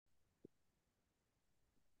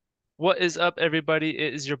What is up, everybody?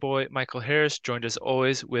 It is your boy Michael Harris, joined as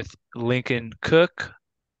always with Lincoln Cook.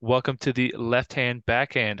 Welcome to the Left Hand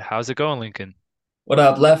Backhand. How's it going, Lincoln? What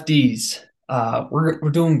up, lefties? We're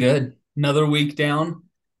doing good. Another week down,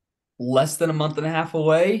 less than a month and a half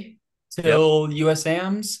away Yep, till US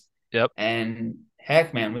Ams. yep. And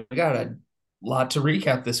heck, man, we got a lot to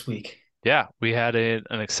recap this week. Yeah, we had an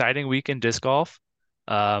exciting week in disc golf.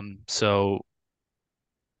 So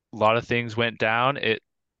a lot of things went down. It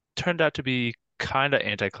turned out to be kind of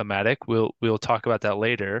anticlimactic. We'll talk about that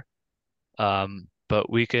later. But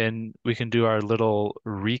we can do our little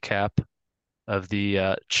recap of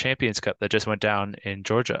the Champions Cup that just went down in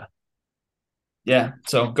Georgia. Yeah,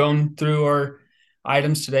 so going through our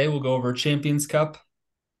items today, we'll go over Champions Cup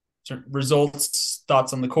results,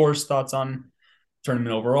 thoughts on the course, thoughts on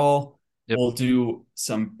tournament overall. Yep. We'll do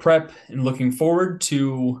some prep and looking forward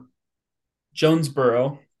to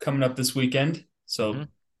Jonesboro coming up this weekend. hmm So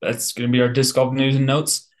that's going to be our disc golf news and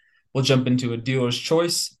notes. We'll jump into a dealer's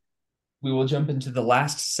choice. We will jump into the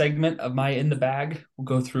last segment of my in the bag. We'll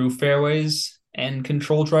go through fairways and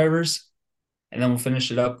control drivers, and then we'll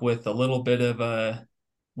finish it up with a little bit of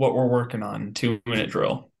what we're working on 2 minute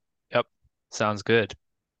drill. Yep. Sounds good.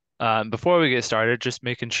 Before we get started, just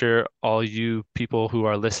making sure all you people who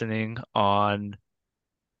are listening on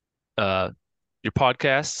uh, your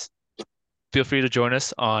podcasts, feel free to join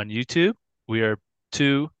us on YouTube. We are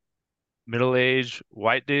two middle-aged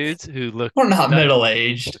white dudes who look We're not not, middle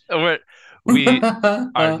aged. we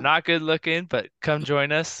are not good looking, but come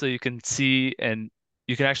join us so you can see and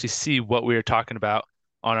you can actually see what we are talking about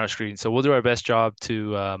on our screen. So we'll do our best job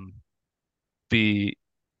to be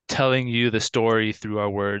telling you the story through our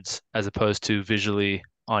words as opposed to visually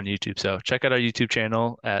on YouTube. So check out our YouTube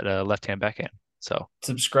channel at Left Hand Backhand. So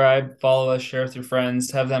Subscribe, follow us, share with your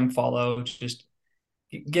friends, have them follow. Just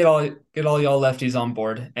get all y'all lefties on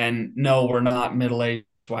board. And no, we're not middle aged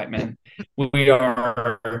white men. We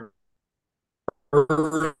are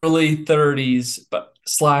early 30s, but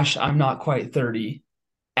slash, I'm not quite 30,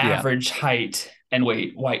 yeah, average height and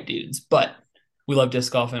weight white dudes. But we love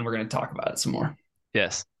disc golf and we're going to talk about it some more.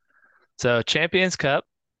 yes. So Champions Cup,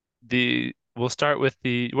 the we'll start with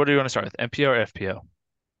the what do you want to start with? MPO or FPO?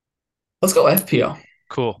 Let's go FPO.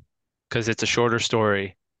 Cool, because it's a shorter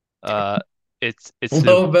story. Uh, it's A it's the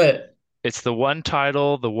little bit. it's the one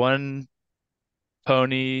title, the one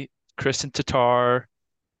pony. Kristen Tatar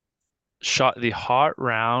shot the hot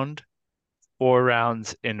round 4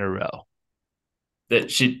 rounds in a row.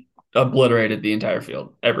 That she obliterated the entire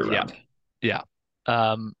field every Yeah, round. yeah.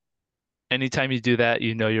 Um, Anytime you do that,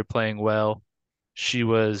 you know you're playing well. She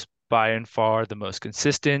was by and far the most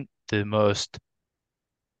consistent, the most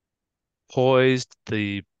poised,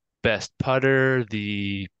 the best putter,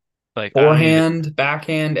 the like I don't even Forehand,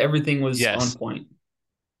 backhand, everything was on yes. point.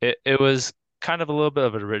 It was kind of a little bit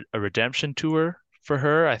of a redemption tour for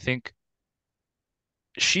her. I think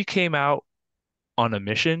she came out on a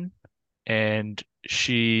mission and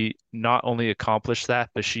she not only accomplished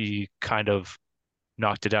that, but she kind of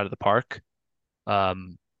knocked it out of the park.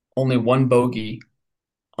 Um, Only one bogey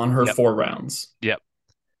on her yep, 4 rounds. yep.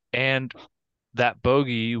 And that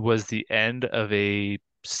bogey was the end of a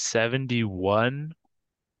 71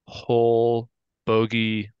 hole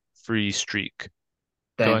bogey free streak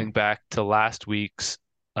going Dang. back to last week's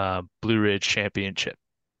Blue Ridge Championship.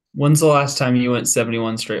 When's the last time you went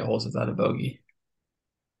 71 straight holes without a bogey?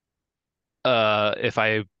 If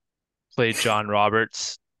I played John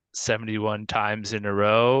Roberts 71 times in a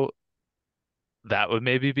row, that would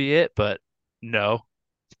maybe be it, but no.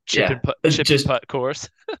 Yeah, Chip and just putt course.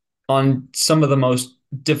 on some of the most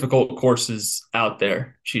difficult courses out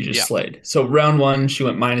there, she just Yeah. slayed. So round one, she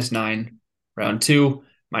went -9. Round two,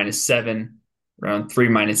 -7. Round three,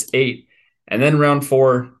 -8. And then round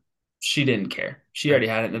four, she didn't care. She Right. already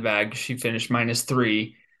had it in the bag. She finished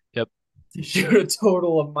 -3. Yep. She had a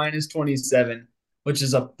total of -27, which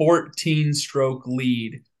is a 14 stroke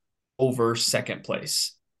lead over second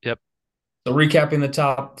place. Yep. So recapping the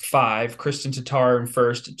top five, Kristen Tatar in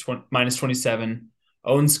first at -27.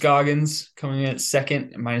 Owen Scoggins coming in at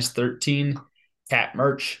second at -13. Kat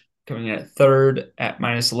Murch coming in at third at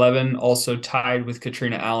 -11. Also tied with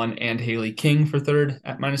Katrina Allen and Haley King for third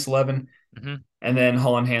at -11. hmm And then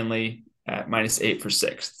Holland Hanley at -8 for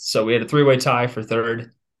sixth. So we had a three-way tie for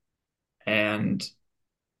third. And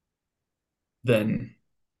then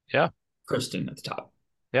Yeah. Kristen at the top.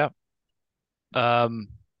 Yeah. Um,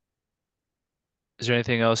 is there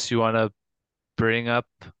anything else you want to bring up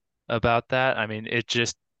about that? I mean, it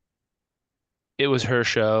was her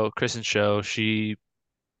show, Kristen's show. She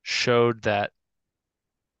showed that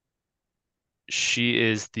she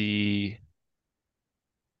is the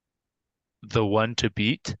the one to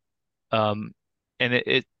beat. Um, and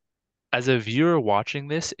it as a viewer watching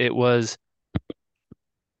this, it was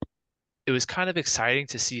kind of exciting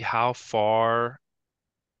to see how far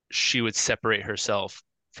she would separate herself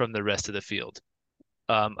from the rest of the field.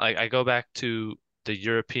 I go back to the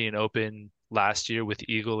European Open last year with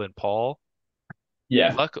Eagle and Paul.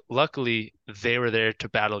 Yeah. Luckily, they were there to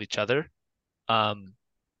battle each other. Um,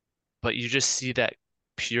 but you just see that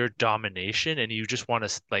pure domination, and you just want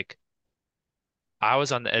to like. I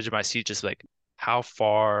was on the edge of my seat, just like, how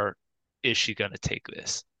far is she gonna take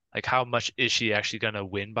this? Like, how much is she actually gonna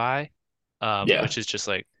win by? Yeah. Which is just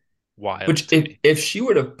like wild Which to if me. if she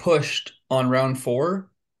would have pushed on round four,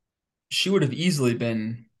 she would have easily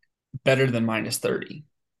been better than minus 30.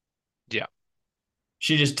 Yeah,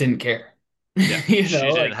 She just didn't care. yeah. She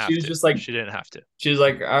didn't Like she have was to. just like She didn't have to. she was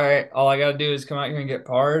like, all right, all I gotta do is come out here and get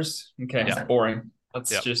pars. Okay, Yeah, it's boring.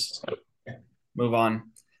 Let's yeah. just move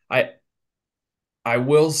on. I I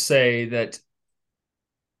will say that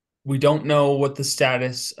we don't know what the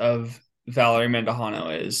status of Valerie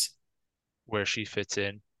Mandujano is. Where she fits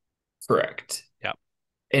in. Correct. Yeah,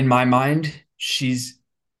 In my mind, she's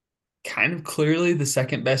kind of clearly the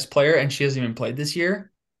second best player, and she hasn't even played this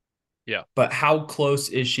year. yeah, But how close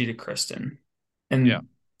is she to Kristen? yeah, And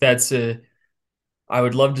that's a I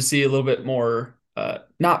would love to see a little bit more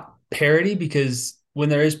not parity because when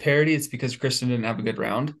there is parity, it's because Kristen didn't have a good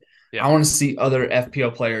round. yeah, I want to see other FPO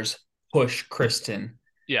players push Kristen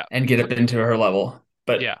yeah, and get up into her level.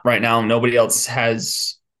 But yeah. right now, nobody else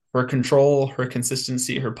has her control, her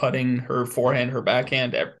consistency, her putting, her forehand, her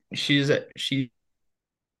backhand. She's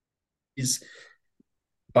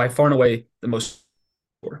by far and away the most.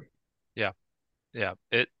 Yeah, yeah.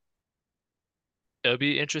 It'll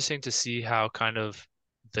be interesting to see how kind of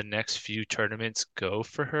the next few tournaments go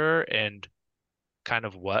for her and kind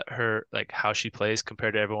of what her like how she plays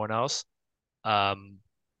compared to everyone else. Um,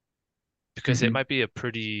 because it Mm-hmm. might be a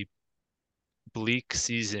pretty bleak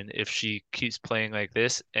season if she keeps playing like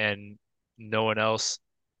this and no one else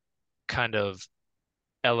kind of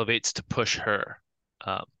elevates to push her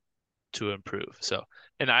um, to improve. So,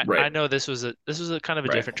 and I Right, know this was a kind of a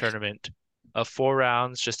right. different tournament. 4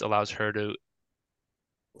 rounds just allows her to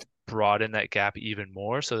broaden that gap even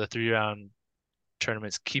more. So the 3 round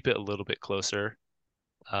tournaments keep it a little bit closer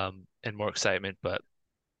and more excitement. But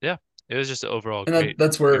yeah, it was just an overall And great,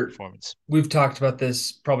 that's great where performance. we've talked about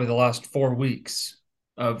this probably the last 4 weeks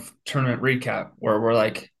of tournament recap, where we're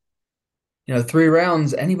like, 3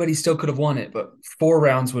 rounds, anybody still could have won it, but 4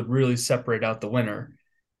 rounds would really separate out the winner.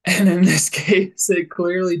 And in this case, it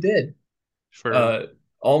clearly did. For Uh,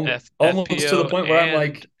 almost to the FPO point where I'm and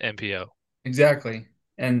like, MPO, exactly.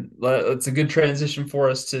 And it's a good transition for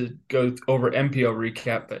us to go over MPO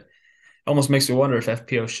recap, but it almost makes me wonder if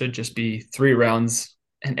FPO should just be 3 rounds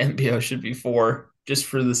and MPO should be four, just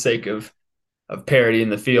for the sake of parity in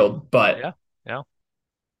the field. But yeah, yeah,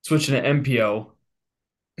 switching to MPO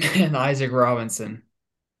and Isaac Robinson,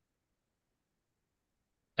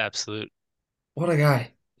 absolute, what a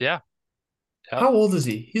guy. yeah, yeah, How old is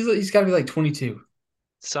he? He's got to be like 22.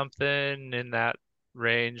 something in that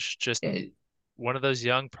range. Just Yeah, one of those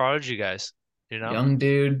young prodigy guys, you know? young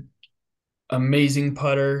dude, amazing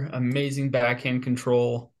putter, amazing backhand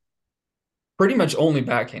control. Pretty much only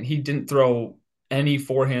backhand. He didn't throw any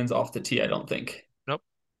forehands off the tee, I don't think. Nope,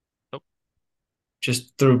 nope,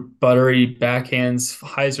 Just threw buttery backhands,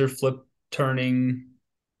 hyzer flip turning,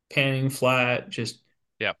 panning flat, just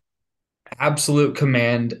yeah, absolute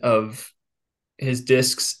command of his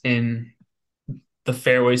discs in the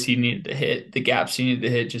fairways he needed to hit, the gaps he needed to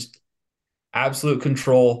hit, just absolute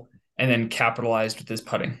control, and then capitalized with his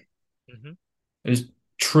putting. hmm It was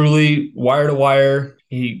truly wire to wire.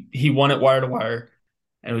 He won it wire to wire,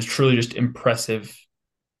 and it was truly just impressive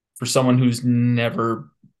for someone who's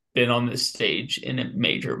never been on this stage in a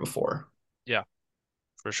major before. yeah,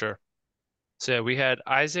 for sure. So yeah, we had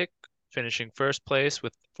Isaac finishing first place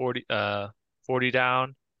with 40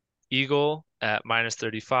 down. Eagle at minus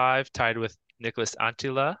 35, tied with Nicholas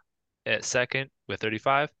Antila at second with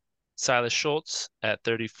 35. Silas Schultz at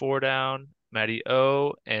 34 down. Matty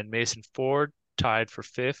O and Mason Ford tied for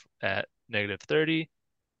fifth at negative 30.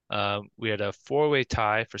 We had a four-way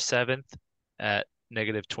tie for seventh at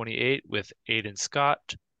negative 28 with Aiden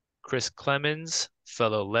Scott, Chris Clemens,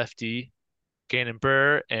 fellow lefty, Gannon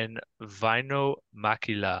Burr, and Vino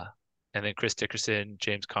Makila. And then Chris Dickerson,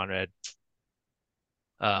 James Conrad,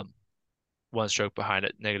 um, one stroke behind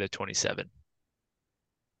at negative 27.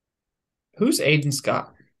 Who's Aiden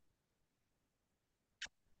Scott?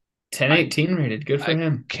 I 1018 rated. Good for I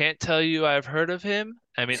him. can't tell you I've heard of him.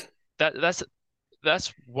 I mean,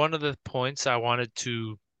 that's one of the points I wanted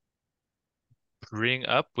to bring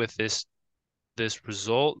up with this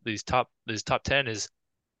result, these top 10 is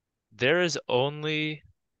there is only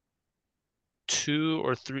two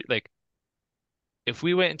or three like if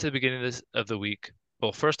we went into the beginning of the week,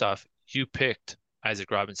 well, first off, you picked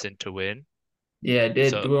Isaac Robinson to win. Yeah, I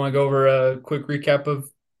did. Do So we want to go over a quick recap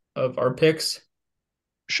of our picks?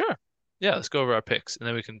 sure. Yeah, let's go over our picks and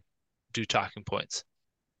then we can do talking points.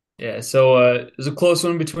 Yeah, so it was a close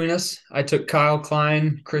one between us. I took Kyle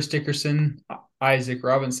Klein, Chris Dickerson, Isaac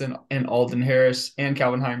Robinson, and Alden Harris and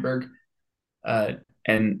Calvin Heimberg. Uh,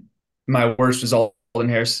 and my worst was Alden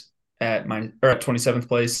Harris at 27th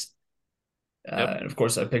place. Yep. And of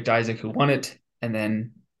course, I picked Isaac, who won it. And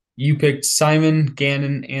then you picked Simon,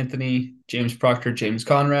 Gannon, Anthony, James Proctor, James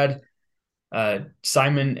Conrad.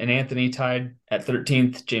 Simon and Anthony tied at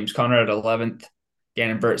 13th, James Conrad at 11th,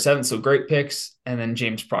 Gannon Burt 7th. So great picks. And then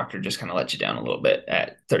James Proctor just kind of let you down a little bit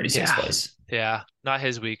at 36th Yeah. place. Yeah. Not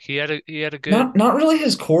his week. He had a good. Not really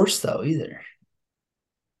his course though either.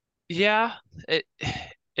 Yeah.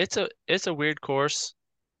 It's a weird course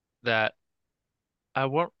that I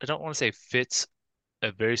don't want to say fits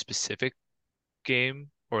a very specific game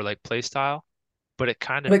or like play style, but it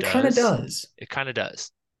kind But of it kind of does. does. It kind of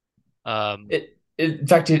does. Um, In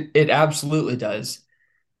fact, it absolutely does.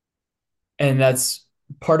 And that's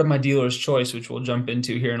part of my dealer's choice, which we'll jump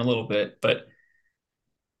into here in a little bit. But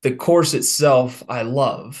the course itself, I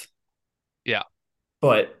love, yeah.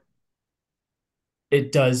 but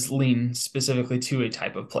it does lean specifically to a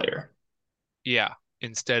type of player, Yeah.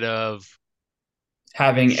 Instead of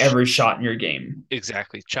having sh every shot in your game.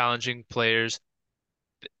 exactly challenging players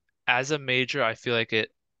as a major, I feel like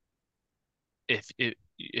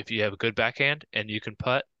if you have a good backhand and you can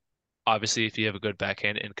putt, obviously if you have a good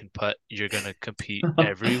backhand and can putt, you're gonna compete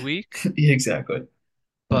every week. Exactly.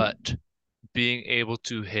 But being able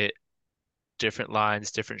to hit different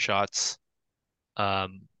lines, different shots,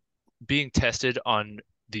 um, being tested on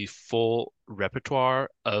the full repertoire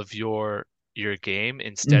of your game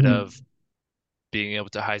instead Hmm. of being able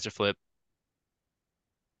to hyzer flip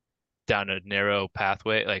down a narrow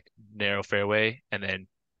pathway, like narrow fairway, and then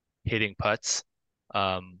hitting putts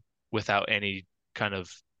without any kind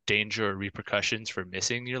of danger or repercussions for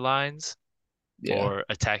missing your lines Yeah, or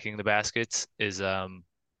attacking the baskets is I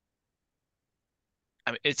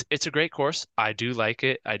mean it's a great course. I do like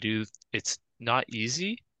it. I do it's not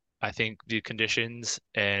easy. I think the conditions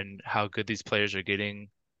and how good these players are getting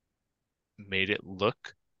made it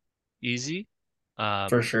look easy. for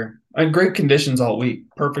Um sure. And great conditions all week.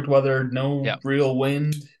 Perfect weather, no yeah, real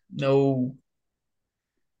wind, no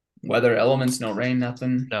weather elements, no rain,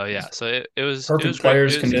 nothing. no, yeah. Just So it was perfect great.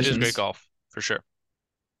 players, It was great conditions. golf for sure.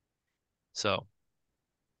 So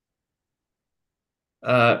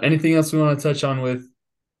Anything else we want to touch on with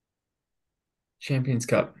Champions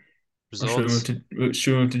Cup? Or results, should we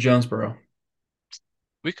move to Jonesboro?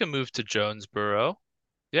 we can move to Jonesboro.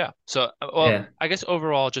 Yeah. So well, Yeah. I guess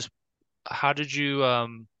overall, just how did you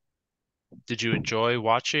enjoy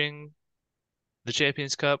watching the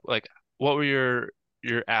Champions Cup? Like, what were your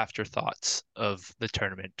afterthoughts of the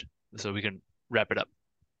tournament? So we can wrap it up.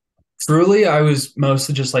 Truly, I was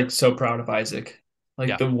mostly just like so proud of Isaac. Like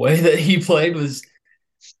Yeah. the way that he played was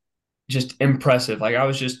just impressive. Like I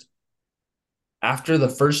was just after the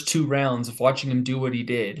first two rounds of watching him do what he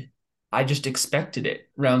did, I just expected it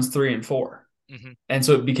rounds three and four. Hmm. And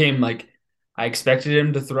so it became like I expected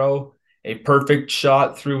him to throw a perfect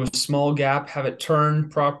shot through a small gap, have it turn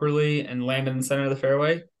properly, and land in the center of the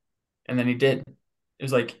fairway. And then he did. It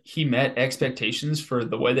was like he met expectations for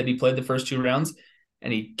the way that he played the first two rounds,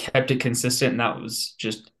 and he kept it consistent. And that was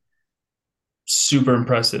just super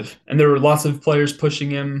impressive. And there were lots of players pushing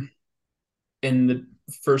him in the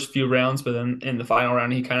first few rounds, but then in the final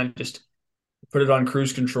round, he kind of just put it on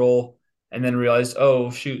cruise control and then realized, oh,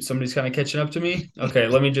 shoot, somebody's kind of catching up to me. Okay,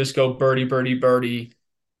 let me just go birdie, birdie, birdie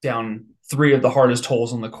down three of the hardest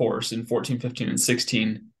holes on the course in 14, 15, and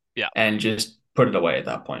 16 Yeah. and just put it away at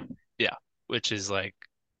that point. Yeah. Which is like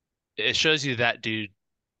it shows you that dude,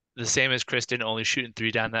 the same as Kristen, only shooting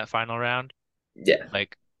three down that final round. Yeah.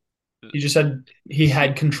 Like He he,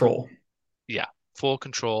 had control. yeah, full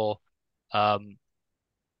control. Um,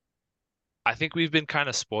 I think we've been kind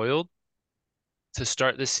of spoiled to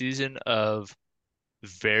start this season of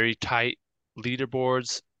very tight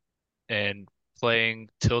leaderboards and playing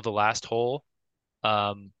till the last hole.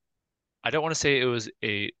 Um, I don't want to say it was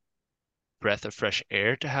a breath of fresh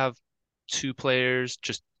air to have two players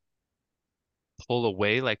just pull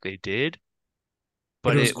away like they did,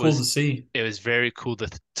 But but it was cool to see. it was very cool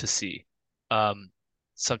to see. Um,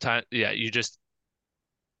 sometimes, yeah, you just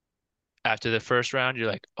after the first round,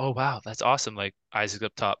 you're like, oh wow, that's awesome. Like Isaac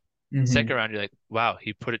up top. Second Hmm. round, you're like, wow,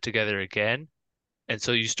 he put it together again. And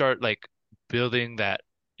so you start like building that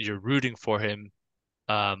you're rooting for him,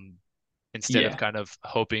 um, instead of Yeah. kind of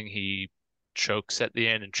hoping he chokes at the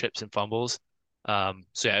end and trips and fumbles. So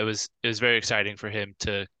yeah, it was very exciting for him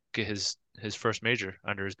to get his first major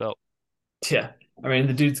under his belt. Yeah. I mean,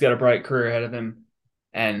 the dude's got a bright career ahead of him,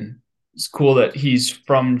 and it's cool that he's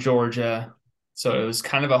from Georgia. So it was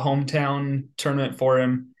kind of a hometown tournament for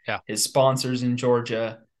him. Yeah, His sponsors in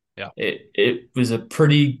Georgia. yeah, It was a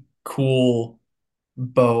pretty cool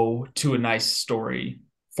bow to a nice story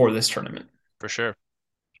for this tournament. for sure.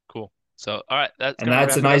 Cool. So all right, that's And gonna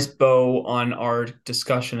that's a wrap it up. nice bow on our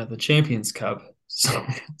discussion of the Champions Cup. So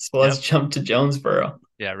let's Yep. jump to Jonesboro.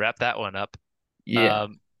 Yeah, wrap that one up. Yeah.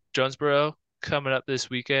 Um, Jonesboro coming up this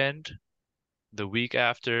weekend, the week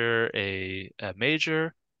after a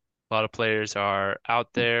major. A lot of players are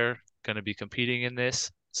out there going to be competing in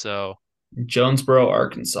this. So, Jonesboro,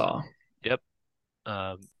 Arkansas. yep.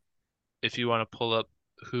 Um, if you want to pull up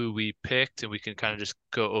who we picked, and we can kind of just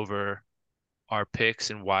go over our picks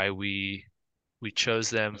and why we chose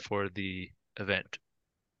them for the event.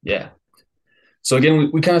 Yeah. So again,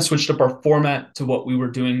 we kind of switched up our format to what we were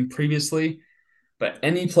doing previously, but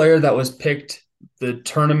any player that was picked the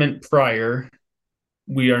tournament prior,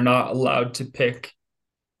 we are not allowed to pick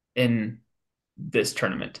in this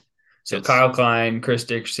tournament. So Yes. Kyle Klein, Chris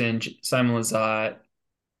Dixon, Simon Lizotte,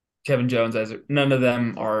 Kevin Jones, none of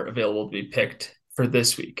them are available to be picked for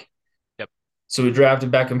this week. Yep. So we drafted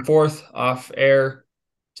back and forth off air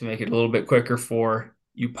to make it a little bit quicker for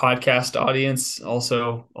you podcast audience.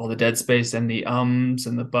 Also, all the dead space and the ums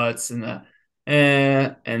and the buts and the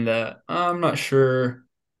and the I'm not sure.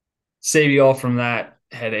 Save you all from that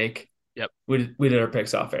headache. Yep. We did our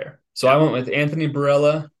picks off air. So I Yep. went with Anthony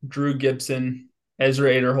Barella, Drew Gibson,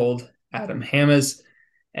 Ezra Aderhold, Adam Hammes,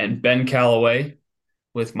 and Ben Callaway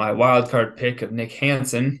with my wild card pick of Nick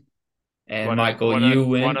Hansen. And Want to Michael, want to you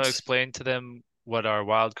want to went. explain to them what our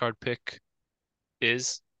wild card pick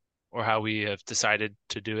is, or how we have decided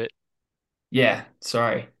to do it? Yeah,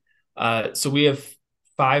 sorry. So we have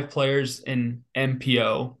five players in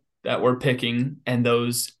MPO that we're picking, and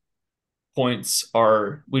those points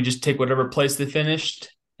are we just take whatever place they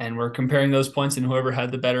finished, and we're comparing those points, and whoever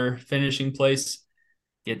had the better finishing place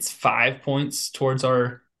gets 5 points towards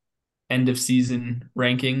our end of season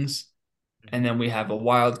rankings. And Mhm. then we have a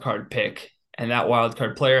wild card pick, and that wild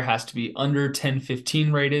card player has to be under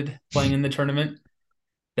 10-15 rated playing in the tournament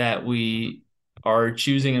that we are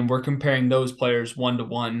choosing, and we're comparing those players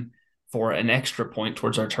 1-to-1 for an extra point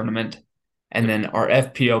towards our tournament. And Yep. then our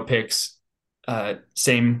FPO picks,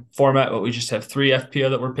 same format, but we just have three FPO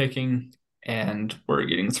that we're picking, and we're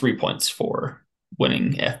getting 3 points for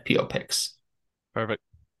winning FPO picks. Perfect.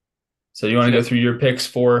 So you want So to yep. go through your picks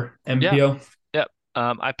for Yeah. MPO? Yep.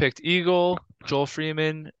 I picked Eagle, Joel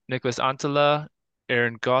Freeman, Nicholas Antala,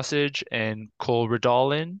 Aaron Gossage, and Cole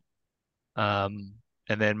Redolin. Um,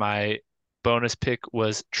 and then my bonus pick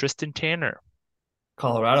was Tristan Tanner.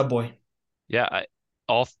 Colorado boy. Yeah,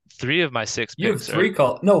 all three of my six You have picks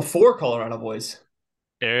are four Colorado boys.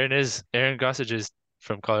 Aaron Gossage is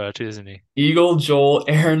from Colorado too, isn't he? Eagle, Joel,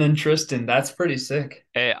 Aaron, and Tristan. That's pretty sick.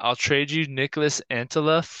 Hey, I'll trade you Nicholas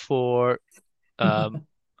Antala for um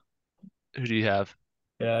who do you have?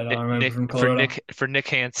 Yeah, I don't Nick, remember Nick from for Colorado. Nick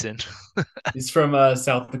Hansen. He's from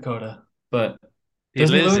South Dakota, but He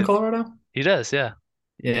doesn't he live lives in in Colorado? he does, yeah.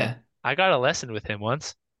 Yeah. I got a lesson with him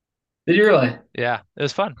once. Did you really? Yeah, it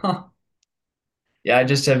was fun. Huh. Yeah, I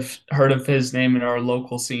just have heard of his name in our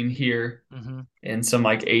local scene here Hmm. in some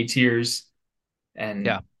like A tiers Yeah, and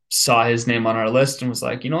saw his name on our list and was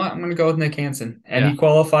like, you know what? I'm gonna go with Nick Hansen. And yeah. he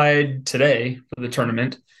qualified today for the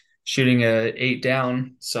tournament, shooting a 8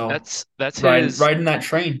 down. So That's his riding that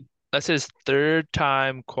train. that's his third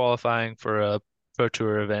time qualifying for a Pro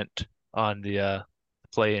Tour event on the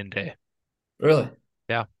play-in day. Really?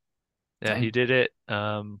 Yeah. Yeah, he Dang. did it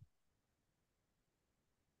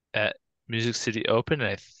at Music City Open and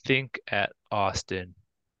I think at Austin.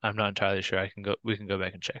 I'm not entirely sure. We can go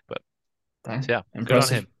back and check, but so Dang. yeah, good on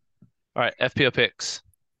Impressive. him. All right, FPO picks.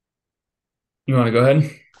 You want to go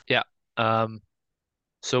ahead? Yeah. Um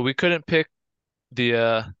so we couldn't pick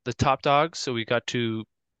the top dogs, so we got to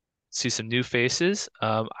see some new faces.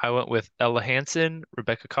 I went with Ella Hansen,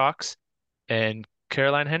 Rebecca Cox, and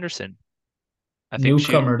Caroline Henderson. I think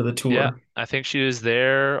she Newcomer to the yeah, tour. I think she was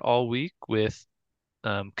there all week with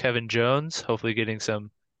Kevin Jones, hopefully getting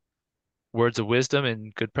some words of wisdom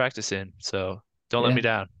and good practice in. So don't let me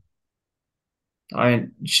Yeah.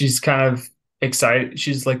 down. She's kind of excited.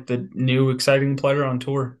 She's like the new exciting player on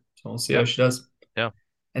tour. So we'll see how Yep. she does. Yeah.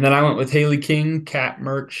 And then I went with Haley King, Kat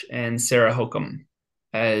Murch, and Sarah Hokum.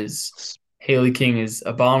 as S- Haley King is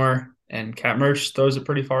a bomber and Kat Mertz throws it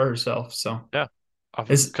pretty far herself. So Yeah,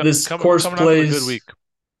 this coming course coming off of a good plays, week.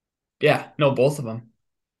 yeah, no, both of them.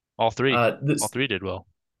 All three, all This three did well.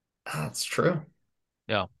 That's true.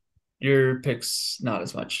 Yeah, Your picks not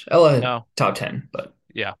as much. Ella no, top 10, but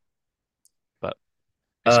yeah, but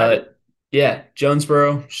uh, excited. yeah,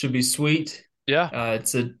 Jonesboro should be sweet. Yeah,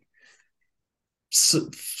 It's a s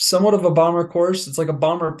somewhat of a bomber course. It's like a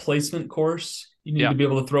bomber placement course. You need yeah. to be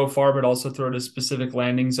able to throw far, but also throw to specific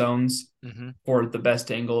landing zones Hmm. for the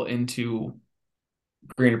best angle into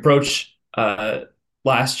green approach.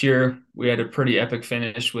 Last year we had a pretty epic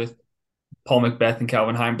finish with Paul Macbeth and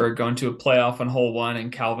Calvin Heimberg going to a playoff on hole one,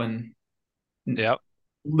 and Calvin Yeah,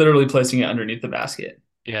 literally placing it underneath the basket.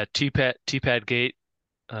 yeah. T-pad gate,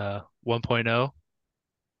 1.0.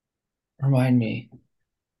 Remind me.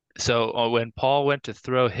 So when Paul went to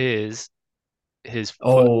throw his foot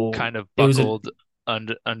Oh, kind of it was a buckled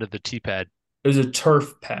under the T-pad. it was a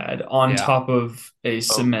turf pad on Yeah. top of a Oh,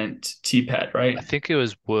 cement T pad, I right? think it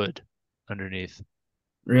was wood underneath.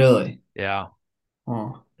 Really? Yeah.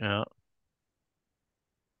 Oh, Yeah.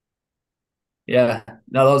 yeah.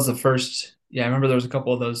 No, that was the first. Yeah, I remember there was a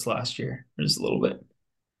couple of those last year. Just a little bit.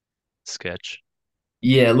 Sketch.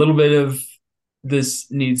 Yeah, a little bit of this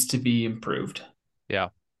needs to be improved. Yeah.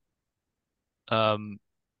 Um,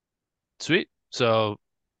 Sweet. So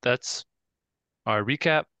that's our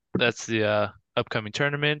recap. That's the upcoming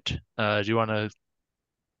tournament. Do you want to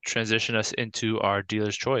transition us into our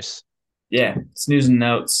dealer's choice? Yeah, it's news and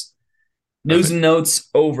notes. News Perfect. and notes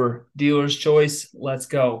over. Dealer's choice. Let's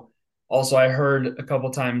go. Also, I heard a couple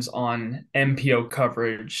times on MPO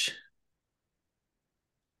coverage,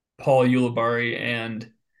 Paul Ulibarri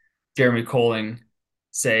and Jeremy Colling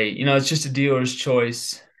say, it's just a dealer's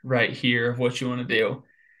choice right here of what you want to do.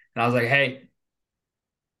 And I was like, hey,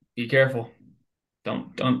 be careful.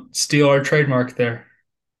 Don't steal our trademark there.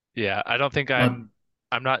 Yeah, I don't think Not,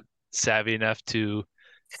 I'm not savvy enough to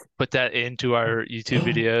put that into our YouTube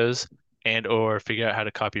videos and or figure out how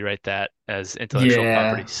to copyright that as intellectual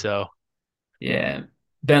property. yeah, So, yeah.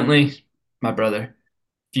 Bentley, my brother,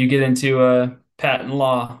 if you get into patent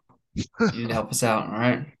law, you need to help us out, all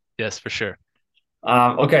right? yes, for sure.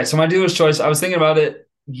 Okay, so my dealer's choice, I was thinking about it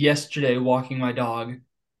yesterday walking my dog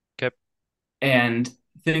Okay. and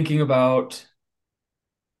thinking about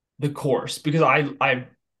the course because I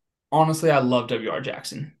honestly I love WR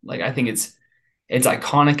Jackson. Like I think Hmm. it's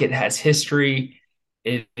iconic, it has history,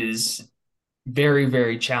 it is very,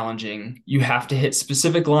 very challenging. You have to hit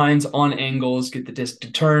specific lines on angles, get the disc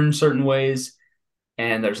to turn certain ways,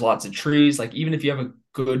 and there's lots of trees. Like even if you have a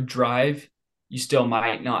good drive, you still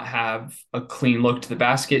might not have a clean look to the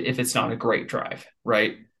basket if it's not a great drive,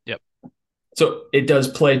 right? Yep. So it does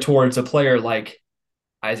play towards a player like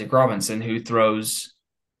Isaac Robinson who throws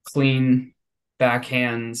clean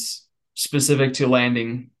backhands specific to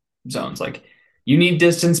landing zones. Like you need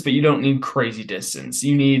distance, but you don't need crazy distance.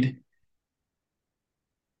 You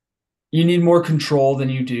need more control than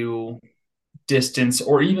you do distance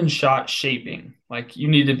or even shot shaping. Like you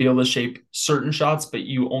need to be able to shape certain shots, but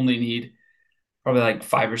you only need probably like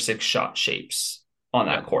 5 or 6 shot shapes on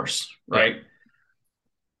Yep. that course, Yep. right?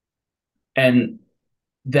 And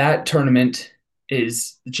that tournament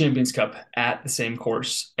is the Champions Cup at the same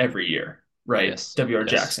course every year, right? Yes. WR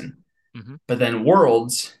Yes. Jackson. Hmm. But then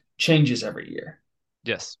Worlds changes every year.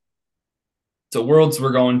 Yes. So Worlds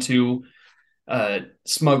we're going to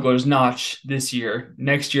Smuggler's Notch this year.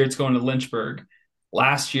 Next year it's going to Lynchburg.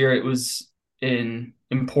 Last year it was in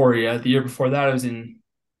Emporia. The year before that it was in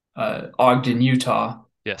Ogden, Utah.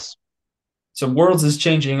 Yes. So Worlds is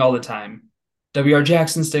changing all the time. WR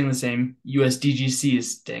Jackson's staying the same. US DGC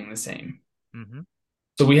is staying the same. Hmm.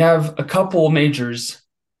 So we have a couple majors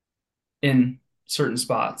in certain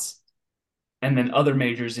spots and then other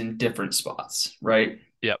majors in different spots, right?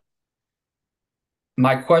 Yep.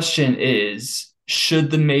 My question is,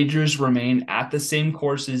 should the majors remain at the same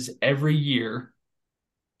courses every year?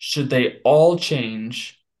 Should they all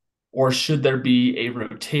change, or should there be a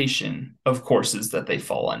rotation of courses that they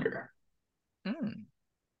fall under? Mm.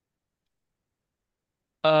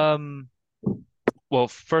 Um, well,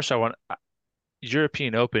 first I want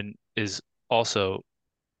European Open is also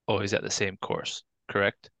always at the same course,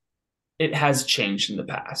 correct? It has changed in the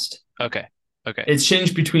past. Okay. Okay. It's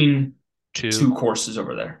changed between Two. two courses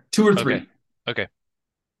over there, two or Okay. three. Okay.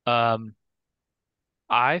 Um,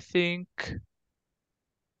 I think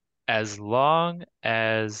as long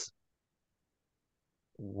as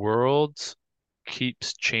Worlds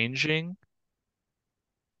keeps changing,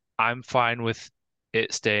 I'm fine with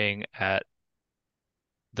it staying at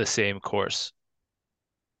the same course.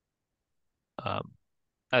 Um,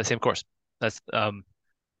 at the same course. That's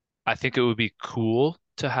I think it would be cool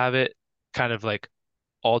to have it kind of like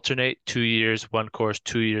alternate 2 years, one course,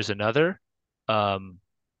 2 years, another. Um,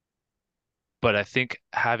 but I think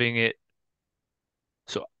having it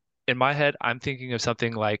so in my head, I'm thinking of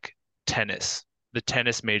something like tennis, the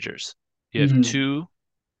tennis majors. You have Hmm. two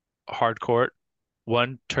hard court,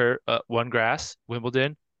 one grass,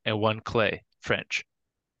 Wimbledon, and one clay, French.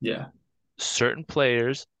 Yeah. Certain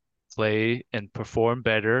players play and perform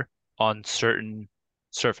better on certain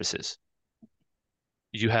surfaces.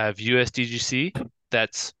 You have USDGC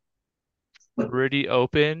that's pretty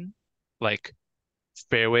open, like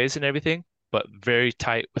fairways and everything, but very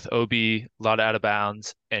tight with OB, a lot of out of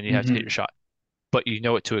bounds, and you have to hit your Hmm. shot. But you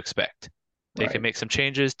know what to expect. They can Right. make some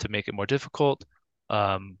changes to make it more difficult,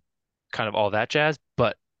 um, kind of all that jazz,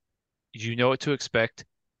 but you know what to expect,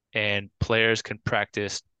 and players can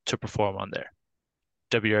practice to perform on there.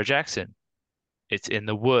 WR Jackson, it's in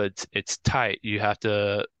the woods, it's tight. You have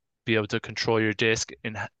to be able to control your disc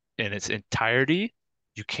in its entirety.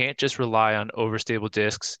 You can't just rely on overstable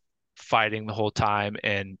discs fighting the whole time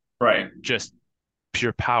and Right. just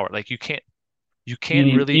pure power. Like you You can't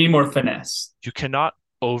need really more finesse. you cannot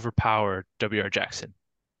overpower WR Jackson.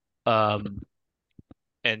 Um,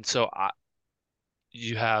 and so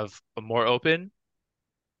you have a more open,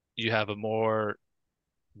 you have a more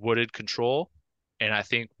wooded control, and I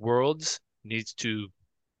think Worlds needs to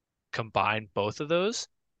combine both of those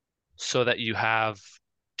so that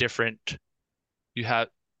different, you have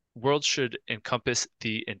Worlds should encompass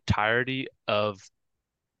the entirety of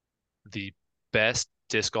the best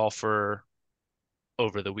disc golfer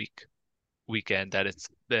over the weekend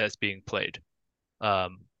that's being played.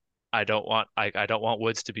 Um, I don't want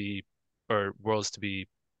Woods to be or Worlds to be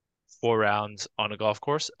 4 rounds on a golf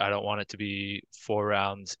course. I don't want it to be 4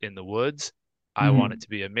 rounds in the woods. I want it Hmm. to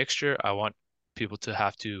be a mixture. I want people to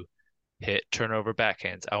have to hit turnover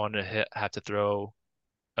backhands. I want to have to throw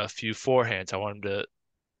a few forehands. I want them to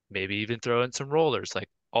maybe even throw in some rollers. Like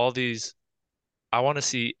all these, I want to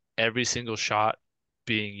see every single shot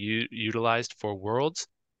being utilized for Worlds,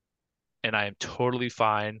 and I am totally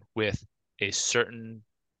fine with a certain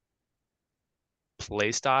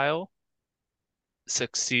play style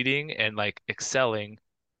succeeding and like excelling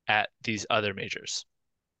at these other majors.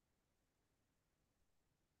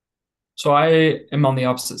 So I am on the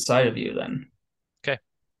opposite side of you then, Okay.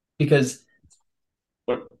 because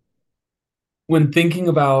when thinking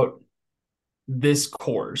about this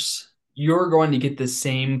course, you're going to get the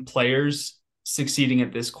same players succeeding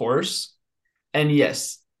at this course. And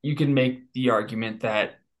yes, you can make the argument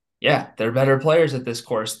that, yeah, they're better players at this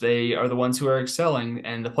course. They are the ones who are excelling,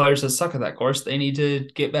 and the players that suck at that course, they need to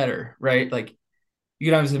get better, right? Like, you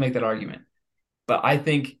can obviously make that argument. But I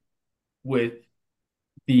think with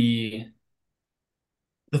the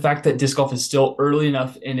the fact that disc golf is still early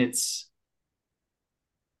enough in its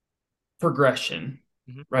progression,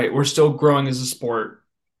 Hmm. right? We're still growing as a sport.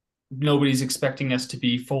 Nobody's expecting us to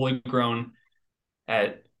be fully grown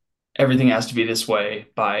at everything has to be this way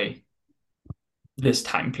by this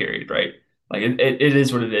time period, right? Like it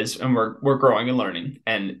is what it is, and we're growing and learning,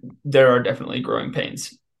 and there are definitely growing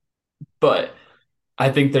pains. But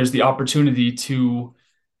I think there's the opportunity to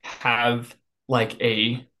have like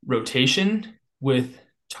a rotation with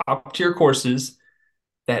top tier courses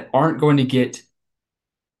that aren't going to get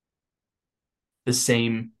the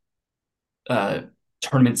same uh,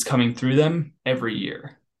 tournaments coming through them every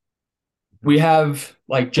year. Hmm. We have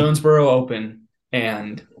like Jonesboro Open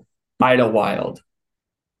and Idlewild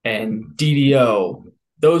and DDO.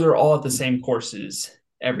 Those are all at the same courses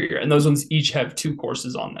every year. And those ones each have two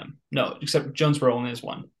courses on them. No, except Jonesboro only has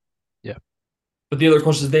one. Yeah. But the other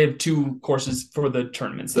courses, they have two courses for the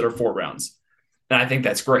tournaments that are 4 rounds. And I think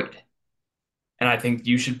that's great. And I think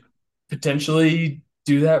you should potentially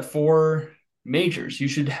do that for majors. You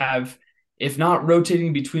should have, if not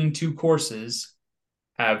rotating between two courses,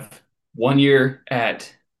 have 1 year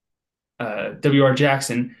at WR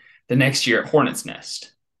Jackson, the next year at Hornets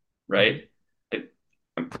Nest, Hmm. right?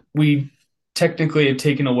 We technically have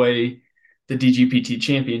taken away the DGPT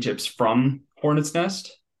championships from Hornets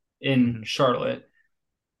Nest in Hmm. Charlotte.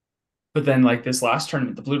 But then, like this last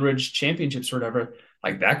tournament, the Blue Ridge Championships or whatever,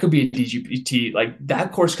 like that could be a DGPT. Like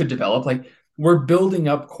that course could develop. Like we're building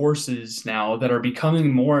up courses now that are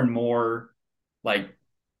becoming more and more like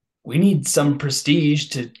we need some prestige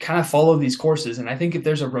to kind of follow these courses. And I think if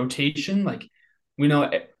there's a rotation, like we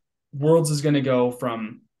know Worlds is going to go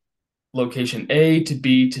from location A to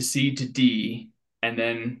B to C to D, and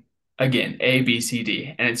then again A, B, C,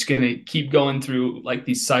 D. And it's going to keep going through like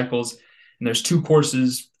these cycles. And there's two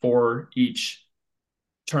courses for each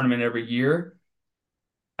tournament every year.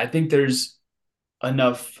 I think there's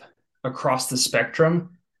enough across the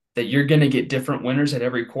spectrum that you're going to get different winners at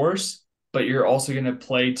every course, but you're also going to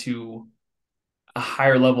play to a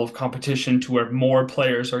higher level of competition to where more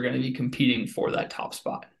players are going to be competing for that top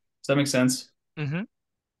spot. Does that make sense? Hmm.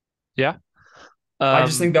 Yeah. I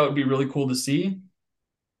just think Um, that would be really cool to see.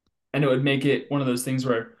 And it would make it one of those things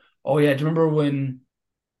where, oh, yeah, do you remember when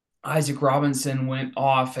Isaac Robinson went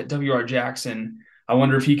off at WR Jackson? I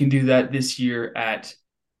wonder if he can do that this year at,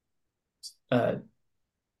 uh,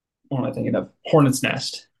 what am I thinking of? Hornets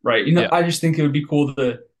Nest, right? yeah, I just think it would be cool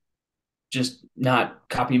to just not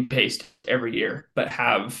copy and paste every year, but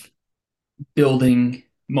have building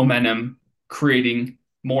momentum, creating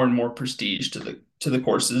more and more prestige to the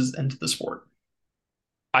courses and to the sport.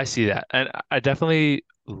 I see that. And I definitely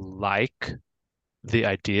like the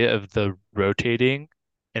idea of the rotating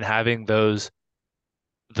and having those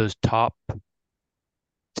top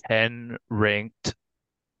 10 ranked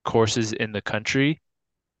courses in the country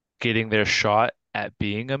getting their shot at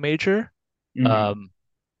being a major. Mm-hmm. Um,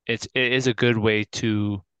 it is a good way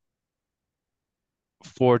to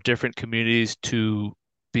for different communities to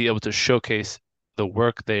be able to showcase the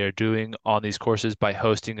work they are doing on these courses by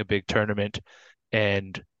hosting a big tournament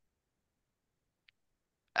and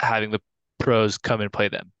having the pros come and play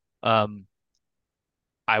them. Um,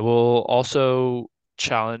 I will also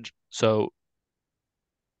challenge, so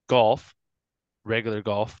golf, regular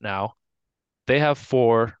golf now, they have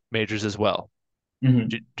four majors as well. Mm-hmm.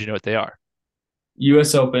 Do you know what they are?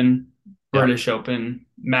 US Open, Yeah, British Open,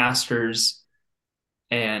 Masters,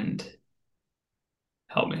 and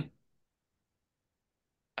help me.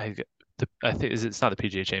 I I think it's not the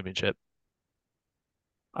PGA Championship.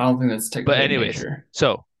 I don't think that's But technically a anyways, major.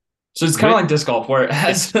 so So it's kind of with like disc golf where it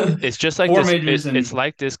has it's just like four this majors it's and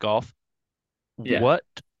like disc golf. yeah,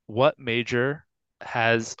 What major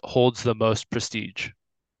has holds the most prestige?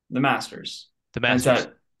 the Masters. The And Masters,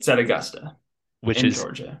 it's at Augusta which in is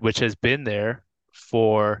Georgia. which has been there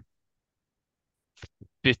for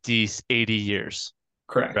 50, 80 years,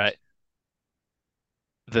 right? Correct.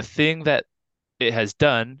 The thing that it has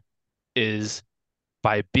done is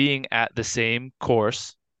by being at the same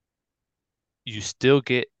course, you still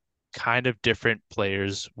get kind of different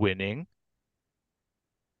players winning,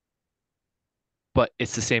 but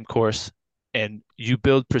it's the same course and you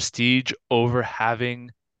build prestige over having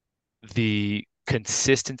the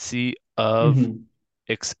consistency of Hmm.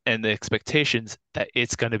 ex and the expectations that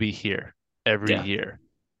it's going to be here every Yeah, year.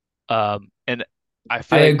 And I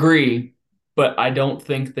I feel like agree, but I don't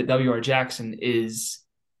think that WR Jackson is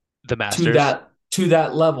the Masters, to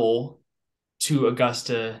that level to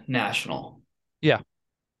Augusta National. yeah,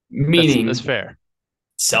 that's Meaning fair.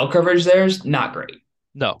 cell coverage there is not great.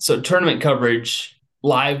 No, So tournament coverage,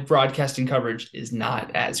 live broadcasting coverage is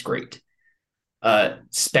not as great.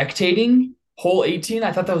 Spectating hole 18,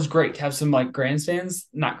 I thought that was great. Have some like grandstands,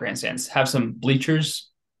 not grandstands, have some bleachers,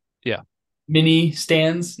 yeah, mini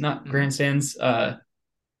stands, not hmm, grandstands,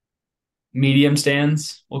 medium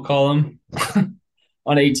stands, we'll call them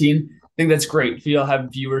on 18. I think that's great if you'll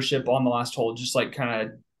have viewership on the last hole, just like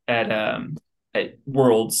kind of at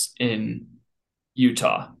Worlds in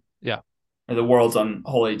Utah yeah, or the Worlds on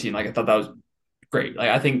hole 18. Like I thought that was great. Like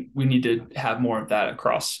I think we need to have more of that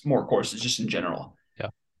across more courses just in general. yeah.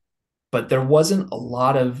 But there wasn't a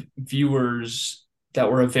lot of viewers that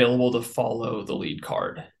were available to follow the lead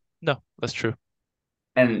card. No, that's true.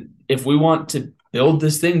 And if we want to build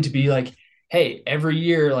this thing to be like, hey, every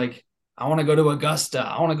year, like I want to go to Augusta,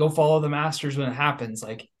 I want to go follow the Masters when it happens.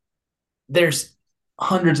 Like there's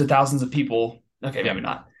hundreds of thousands of people. Okay, Yeah, maybe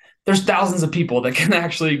not. There's thousands of people that can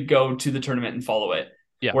actually go to the tournament and follow it.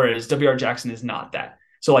 yeah, Whereas WR Jackson is not that.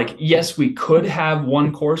 So, like, yes, we could have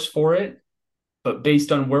one course for it, but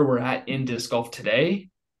based on where we're at in disc golf today,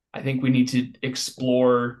 I think we need to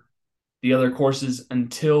explore the other courses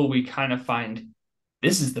until we kind of find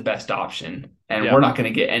this is the best option, and yeah, we're not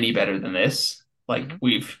going to get any better than this. Like hmm,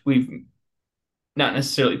 we've not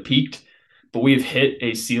necessarily peaked, but we've hit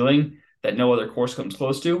a ceiling that no other course comes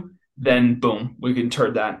close to. Then boom, we can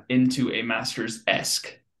turn that into a Masters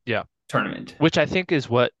esque yeah. tournament. Which I think is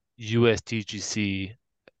what USDGC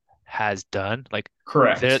has done. Like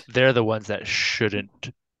Correct. they're the ones that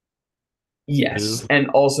shouldn't Yes, move. and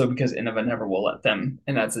also because Innova never will let them,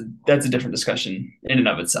 and that's a different discussion in and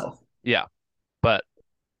of itself. Yeah, but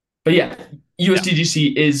But yeah, yeah,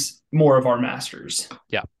 USDGC is more of our Masters,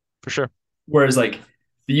 yeah, for sure. whereas like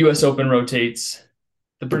the US Open rotates,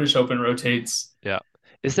 the British Open rotates. Yeah.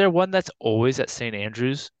 Is there one that's always at St.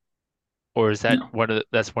 Andrews, or is that No,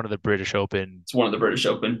 that's one of the British Open? it's one of the British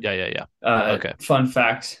Open. Yeah, yeah, yeah. Okay. Fun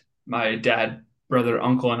fact: my dad, brother,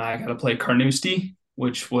 uncle, and I got to play Carnoustie,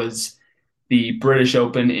 which was the British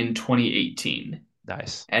Open in 2018.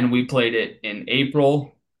 Nice. And we played it in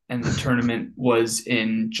April, and the tournament was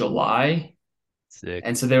in July. Sick.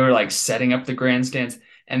 And so they were like setting up the grandstands,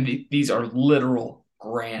 and these are literal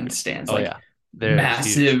grandstands, Oh like yeah. They're huge.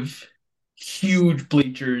 massive, huge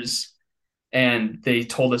bleachers. And they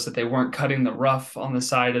told us that they weren't cutting the rough on the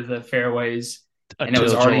side of the fairways, and it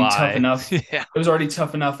was Until already tough July. enough. Yeah. It was already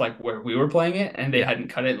tough enough, like where we were playing it, and they Yeah. hadn't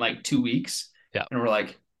cut it in like 2 weeks. Yeah. And we're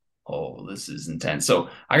like, oh, this is intense. So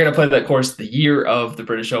I got to play that course the year of the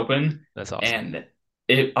British Open, That's awesome.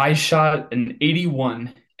 and I shot an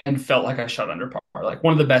 81 and felt like I shot under par, like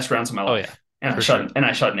one of the best rounds of my Oh yeah, life. And for sure.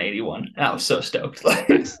 I shot an 81. And I was so stoked.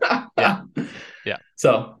 Nice. Yeah. Yeah.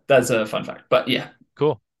 So that's a fun fact. But yeah.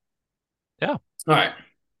 Cool. Yeah. All right.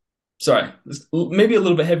 Sorry. This maybe a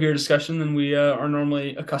little bit heavier discussion than we are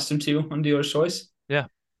normally accustomed to on dealer's choice. Yeah.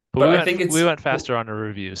 But But we went faster on a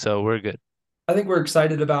review, so we're good. I think we're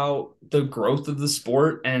excited about the growth of the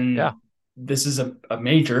sport, Yeah, and this is a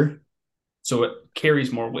major, so it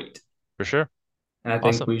carries more weight. for sure. And I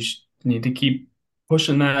think Awesome. we need to keep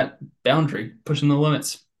pushing that boundary, pushing the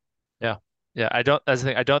limits. Yeah. Yeah. That's the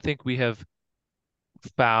thing. I don't think we have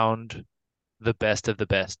found the best of the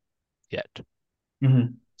best yet. Hmm.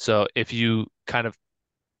 So if you kind of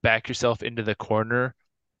back yourself into the corner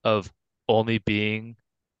of only being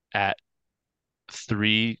at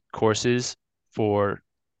three courses for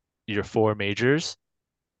your four majors,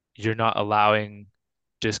 you're not allowing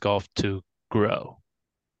disc golf to grow.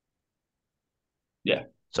 Yeah.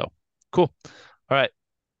 So cool. All right.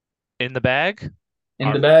 In the bag, In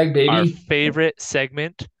our the bag, our baby. favorite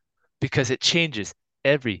segment because it changes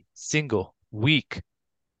every single week.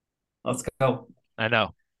 Let's go. I know.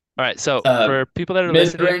 All right. So Uh, for people that are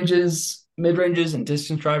listening, mid ranges, and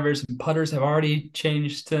distance drivers and putters have already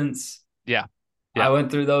changed since yeah, I yeah,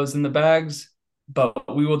 went through those in the bags.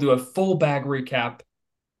 But we will do a full bag recap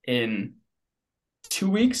in 2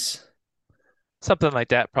 weeks. something like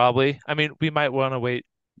that probably. I mean, we might want to wait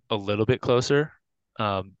a little bit closer,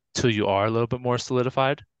 till you are a little bit more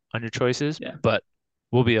solidified on your choices, Yeah. but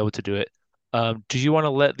we'll be able to do it. Do you want to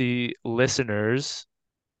let the listeners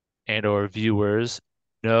and or viewers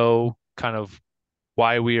know kind of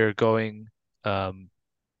why we are going um,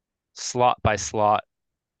 slot by slot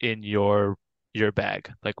in your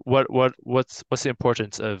bag? Like what's the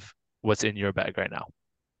importance of what's in your bag right now?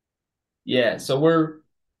 Yeah. So we're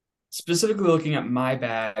specifically looking at my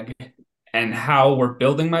bag and how we're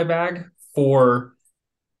building my bag for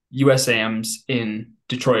US Ams in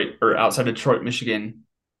Detroit or outside of Detroit, Michigan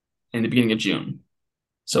in the beginning of June.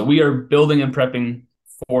 So we are building and prepping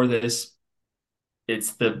for this.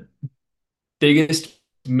 It's the biggest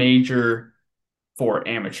major for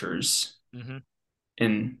amateurs Hmm.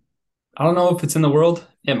 in, I don't know if it's in the world.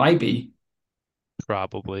 It might be.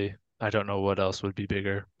 Probably. I don't know what else would be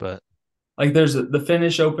bigger, but Like the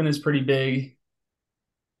Finnish Open is pretty big.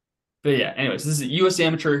 But yeah, anyways, this is US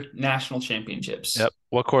Amateur National yep. Championships.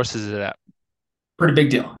 What course is it at? Pretty big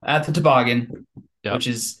deal. At the Toboggan, Yep. which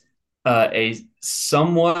is a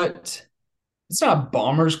somewhat, it's not a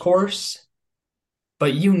bomber's course,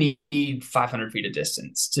 but you need 500 feet of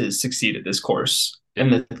distance to succeed at this course Yep.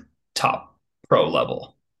 in the top pro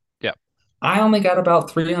level. Yep. I only got about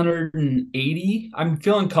 380. I'm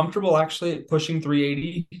feeling comfortable actually at pushing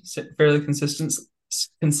 380 fairly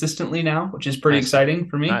consistently now, which is pretty Nice. exciting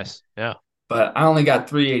for me. Nice. Yeah. But I only got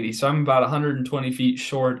 380, so I'm about 120 feet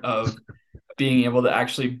short of being able to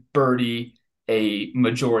actually birdie a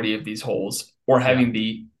majority of these holes or Yeah. having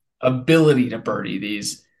the ability to birdie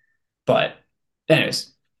these. But anyways,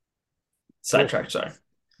 Cool. sidetrack, sorry.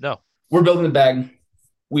 No. We're building the bag.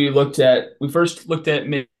 We first looked at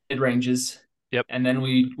mid ranges, Yep. and then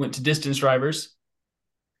we went to distance drivers.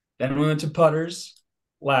 Then we went to putters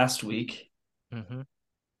last week, Hmm.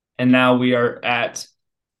 and now we are at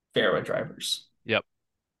fairway drivers. Yep.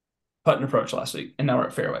 Putt and approach last week, and now we're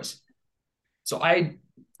at fairways. So I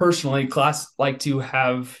personally like to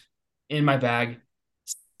have in my bag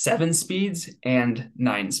 7 speeds and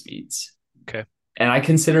 9 speeds. Okay. And I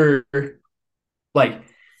consider like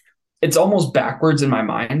it's almost backwards in my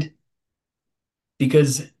mind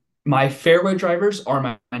because my fairway drivers are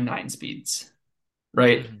my 9 speeds,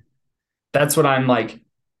 right? Hmm. That's what I'm like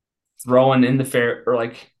throwing in the fair or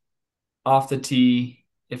like off the tee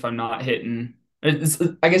if I'm not hitting. I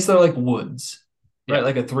guess they're like woods, Yeah. right?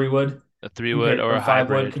 Like a 3 wood A three wood compared or or a 5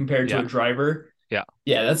 wood hybrid. compared to Yeah. a driver. Yeah.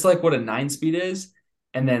 Yeah, that's like what a 9 speed is.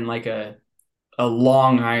 And then like a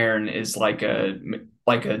long iron is like a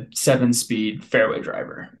 7 speed fairway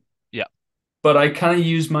driver. Yeah. But I kind of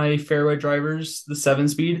use my fairway drivers, the 7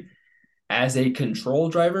 speed, as a control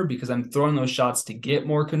driver because I'm throwing those shots to get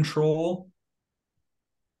more control,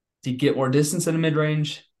 to get more distance in a mid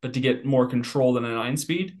range, but to get more control than a 9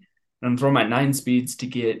 speed. And I'm throwing my 9 speeds to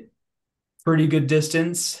get pretty good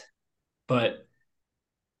distance, but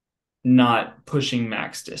not pushing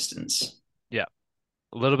max distance. Yeah.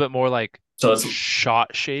 A little bit more like So it's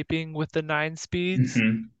shot shaping with the nine speeds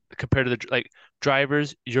mhm, compared to the like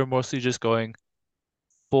drivers, you're mostly just going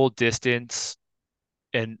full distance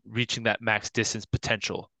and reaching that max distance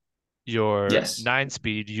potential. Your yes, nine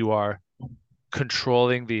speed, you are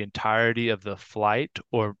controlling the entirety of the flight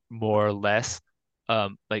or more or less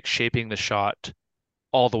like shaping the shot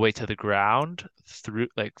all the way to the ground through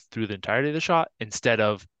the entirety of the shot instead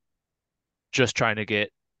of just trying to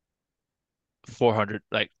get 400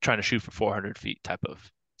 like trying to shoot for 400 feet type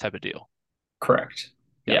of deal. correct.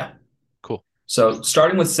 Yeah, Yeah. cool. So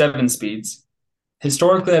starting with 7 speeds,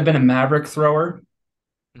 historically I've been a Maverick thrower,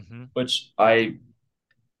 Hmm. which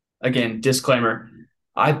again, disclaimer,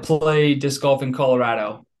 I play disc golf in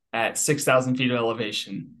Colorado at 6,000 feet of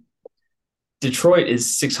elevation. Detroit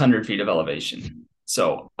is 600 feet of elevation.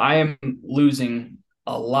 So I am losing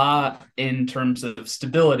a lot in terms of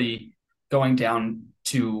stability going down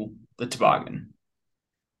to the toboggan.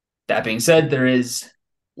 That being said, there is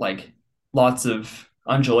like lots of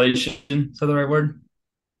undulation. Is that the right word?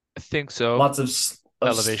 I think so. Lots of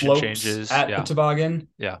Elevation slopes changes. at the Yeah, toboggan.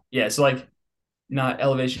 yeah, Yeah, so like not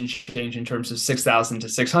elevation change in terms of 6,000 to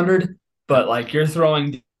 600, yep, but like you're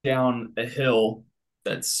throwing down a hill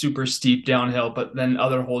that's super steep downhill, but then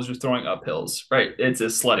other holes you're throwing up hills, right? It's a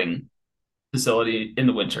sledding facility in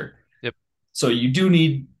the winter. yep. So you do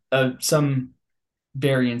need some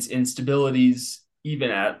variance in stabilities even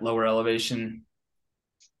at lower elevation.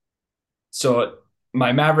 So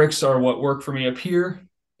my Mavericks are what work for me up here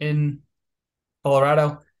in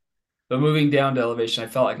Colorado. But moving down to elevation, I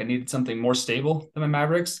felt like I needed something more stable than my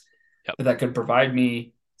Mavericks, Yep. but that could provide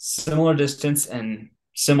me similar distance and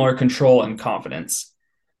similar control and confidence.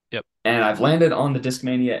 Yep. And I've landed on the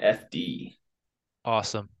Discmania FD.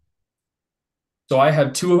 Awesome. So I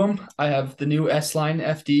have two of them. I have the new S Line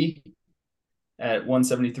FD at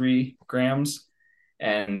 173 grams,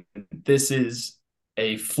 and this is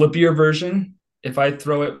a flippier version. If I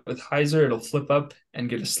throw it with hyzer, it'll flip up and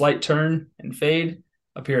get a slight turn and fade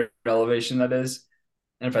up here at elevation, that is.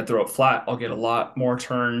 And if I throw it flat, I'll get a lot more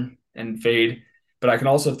turn and fade. But I can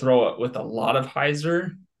also throw it with a lot of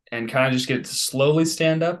hyzer and kind of just get it to slowly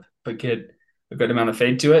stand up, but get a good amount of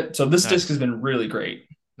fade to it. So this disc has Nice. been really great.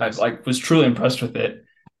 I Nice. like was truly impressed with it,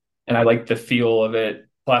 and I like the feel of it.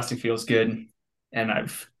 Plastic feels good, and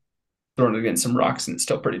I've thrown it against some rocks, and it's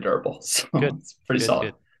still pretty durable. So Good. it's pretty Good.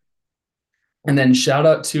 solid. Good. And then shout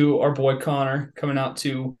out to our boy Connor coming out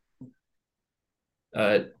to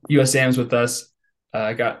US Ams with us.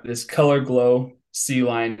 I got this Color Glow C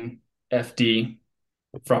Line FD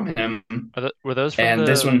from him. Were those from And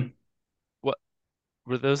this the one, what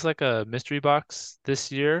were those like a mystery box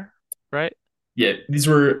this year, right? yeah, these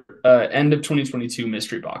were end of 2022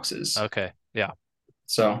 mystery boxes. Okay. Yeah.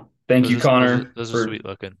 So thank you, Connor, Those are sweet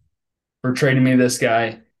looking. for trading me this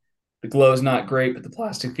guy. The glow is not great, but the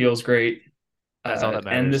plastic feels great. That's all that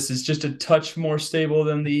And matters. this is just a touch more stable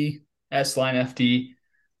than the S Line FD.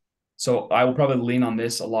 So I will probably lean on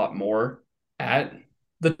this a lot more at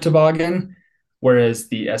the toboggan, whereas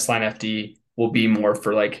the S Line FD will be more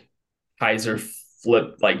for like hyzer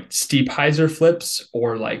flip, like steep hyzer flips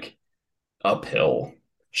or like uphill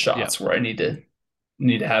Yeah. shots where I need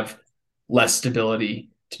to have less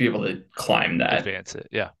stability to be able to climb that. Advance it.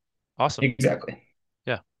 Yeah. Awesome. Exactly.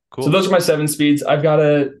 Yeah. So Cool. those are my 7 speeds. I've got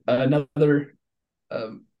another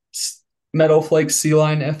um, Metal Flake C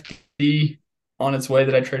Line FD on its way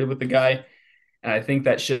that I traded with the guy. And I think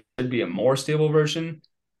that should be a more stable version.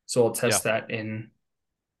 So I'll Yeah. test that in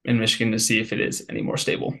Michigan to see if it is any more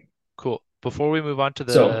stable. Cool. Before we move on to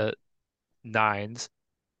So the nines,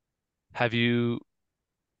 have you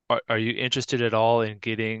are you interested at all in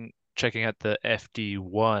checking out the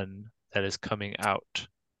FD1 that is coming out?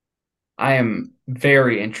 I am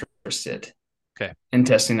very interested Okay. in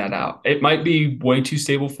testing that out. It might be way too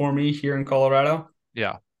stable for me here in Colorado.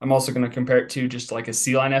 Yeah. I'm also going to compare it to just like a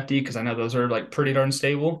C line FD because I know those are like pretty darn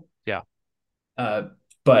stable. Yeah. Uh,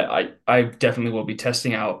 but I definitely will be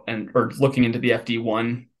testing out and or looking into the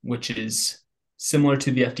FD1, which is similar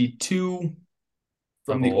to the FD2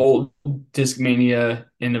 The from the mold. old Discmania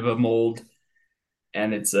Innova mold,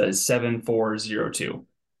 and it's a 7402.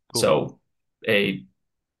 Cool. So a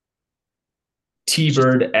It's just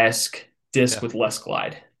T-Bird-esque disc yeah. with less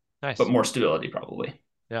glide, but Nice. more stability probably.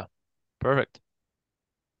 Yeah. Perfect.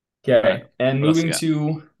 All right. Okay, and What else you moving got?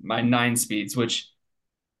 to my 9 speeds, which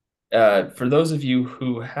For those of you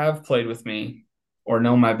who have played with me or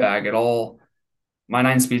know my bag at all, my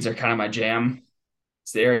nine speeds are kind of my jam.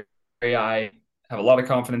 It's the area I have a lot of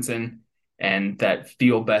confidence in and that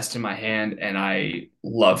feel best in my hand, and I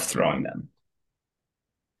love throwing them.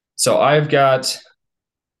 So I've got,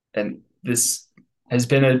 and this has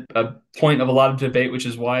been a point of a lot of debate, which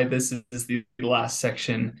is why this is the last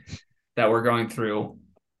section that we're going through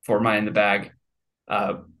for my in the bag.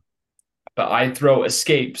 Uh, but I throw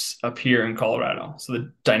escapes up here in Colorado. So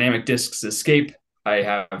the dynamic discs escape, I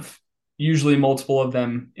have usually multiple of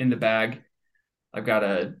them in the bag. I've got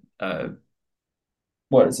a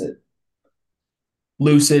what is it?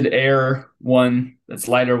 Lucid Air one that's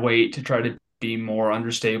lighter weight to try to be more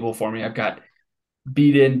understable for me. I've got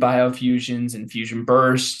beat in biofusions and fusion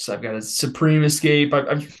bursts. I've got a Supreme Escape.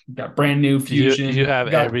 I've got brand new You fusion. have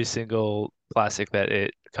I've got every single plastic that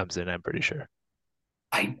it comes in, I'm pretty sure.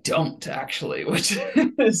 I don't actually, which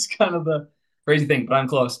is kind of the crazy thing, but I'm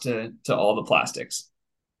close to all the plastics.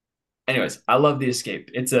 Anyways, I love the Escape.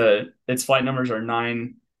 Its flight numbers are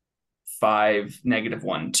 9, 5,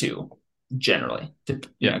 -1, 2, generally.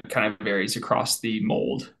 Yeah. Kind of varies across the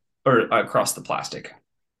mold or across the plastic.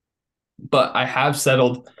 But I have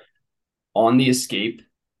settled on the Escape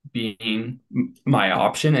being my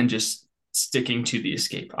option and just sticking to the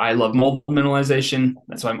Escape. I love mold mineralization.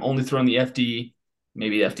 That's why I'm only throwing the FD,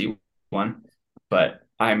 maybe the FD one, but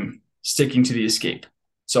I'm sticking to the Escape.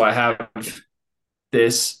 So I have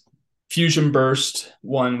this Fusion Burst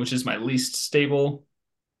one, which is my least stable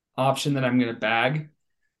option that I'm going to bag.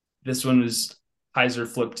 This one was hyzer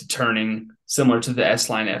flip to turning, similar to the S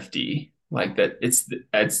line FD. Like that, it's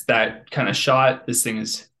that kind of shot. This thing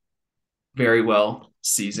is very well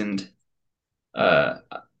seasoned. Uh,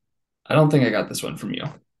 I don't think I got this one from you,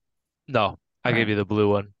 No, I gave right? you the blue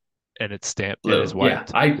one and it's stamped. It is Blue, yeah.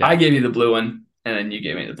 white. I Yeah. gave you the blue one, and then you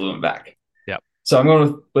gave me the blue one back. Yeah. So I'm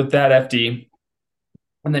going with that FD,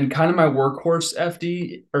 and then kind of my workhorse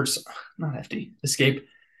FD or not FD escape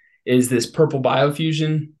is this purple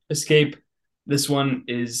biofusion escape. This one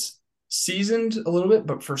is seasoned a little bit,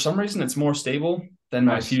 but for some reason it's more stable than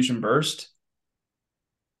my Nice. fusion burst.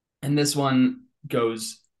 And this one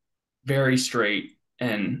goes very straight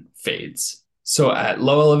and fades. So at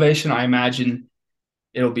low elevation, I imagine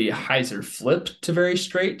it'll be hyzer flipped to very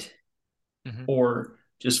straight Hmm. or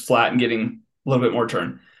just flat and getting a little bit more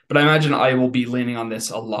turn. But I imagine I will be leaning on this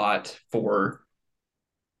a lot for,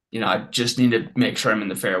 I just need to make sure I'm in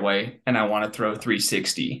the fairway and I want to throw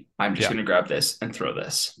 360. I'm just Yeah. going to grab this and throw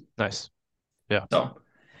this. Nice. Yeah. So,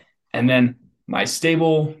 and then my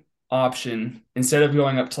stable option, instead of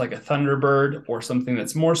going up to like a Thunderbird or something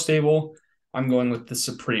that's more stable, I'm going with the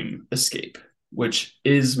Supreme Escape, which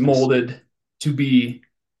is Nice. molded to be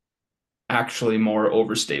actually more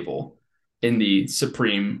overstable in the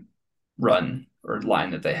Supreme run or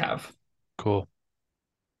line that they have. Cool.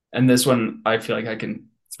 And this one, I feel like I can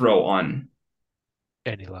throw on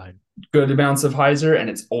Any line. good amounts of hyzer and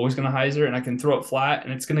it's always going to hyzer and I can throw it flat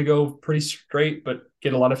and it's going to go pretty straight, but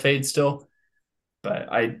get a lot of fade still.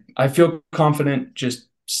 But I feel confident just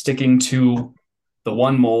sticking to the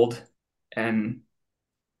one mold and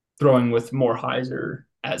throwing with more hyzer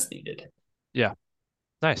as needed. Yeah.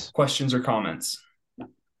 Nice. Questions or comments?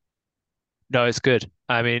 No, it's good.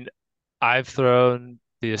 I mean, I've thrown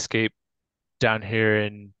the escape down here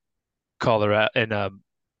in Colorado in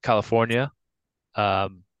California.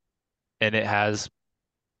 Um, and it has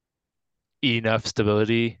enough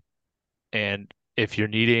stability. And if you're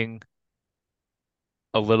needing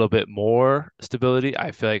a little bit more stability,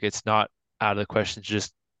 I feel like it's not out of the question to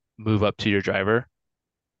just move up to your driver.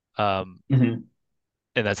 Um, Mm-hmm.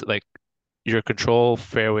 and that's like your control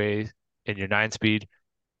fairway and your nine speed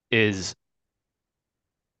is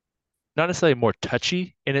not necessarily more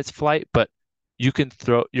touchy in its flight, but you can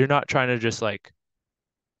throw, you're not trying to just like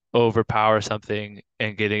overpower something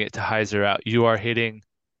and getting it to hyzer out. You are hitting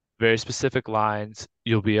very specific lines.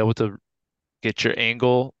 You'll be able to get your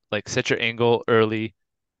angle, like set your angle early.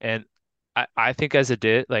 And I think as it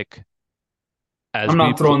did, like as I'm we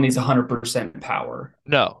not pl throwing these 100% power.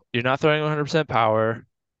 no, you're not throwing 100% power.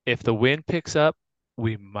 If the wind picks up,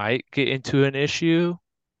 we might get into an issue,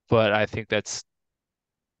 but I think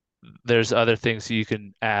there's other things you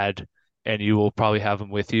can add and you will probably have them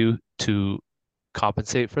with you to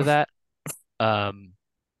compensate for that. Um,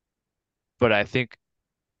 but I think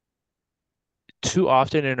too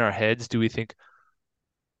often in our heads do we think,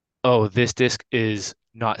 oh, this disc is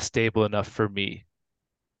not stable enough for me,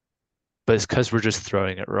 but it's because we're just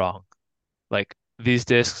throwing it wrong. Like these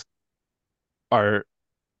discs are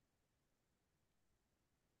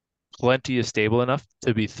plenty of stable enough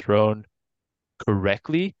to be thrown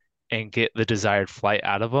correctly, and get the desired flight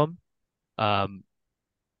out of them. Um,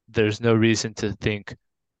 there's no reason to think,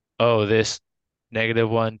 oh, this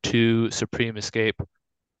 -1, 2 supreme escape,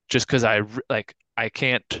 just because I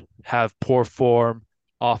can't have poor form,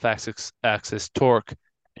 off axis torque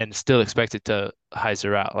and still expect it to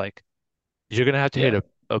hyzer out. Like you're gonna have to hit Yeah.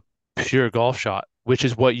 a pure golf shot, which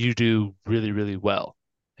is what you do really, really well.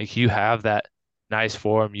 Like you have that nice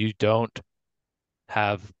form. You don't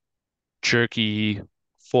have jerky,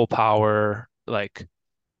 full power, like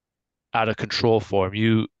out of control form.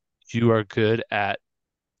 You are good at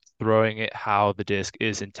throwing it how the disc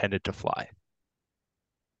is intended to fly,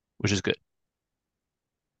 which is good.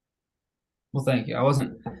 Well, thank you. I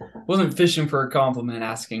wasn't fishing for a compliment,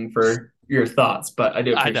 asking for your thoughts, but I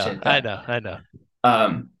do I know, appreciate I that. know, I know.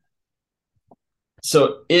 Um,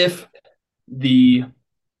 so if the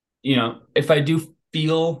if I do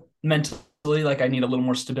feel mentally like I need a little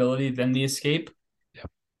more stability than the escape, Yep,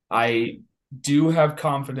 I do have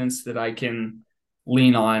confidence that I can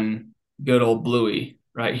lean on good old Bluey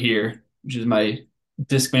right here, which is my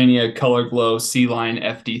Discmania Color Glow C Line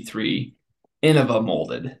FD3 Innova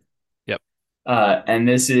molded. yep, And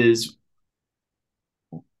this is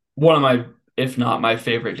one of my, if not my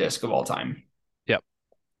favorite disc of all time. yep.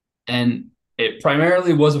 And it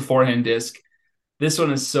primarily was a forehand disc. This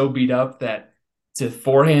one is so beat up that to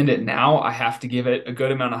forehand it now, I have to give it a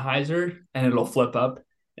good amount of hyzer and it'll flip up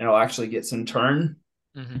and it'll actually get some turn,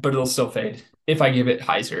 Hmm. but it'll still fade. If I give it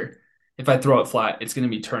hyzer, if I throw it flat, it's going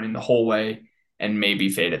to be turning the whole way and maybe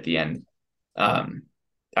fade at the end. Um,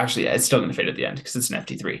 Actually, yeah, it's still going to fade at the end because it's an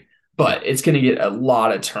FT3, Yeah, but it's going to get a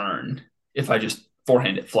lot of turn if I just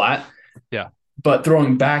forehand it flat. yeah, But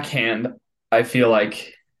throwing backhand, I feel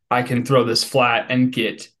like I can throw this flat and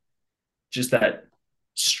get just that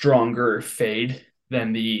stronger fade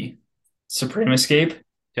than the Supreme Escape.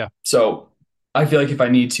 yeah. So I feel like if I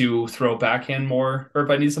need to throw backhand more, or if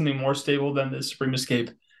I need something more stable than the Supreme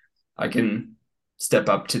Escape, I can step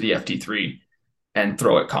up to the FT3 and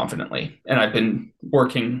throw it confidently. And I've been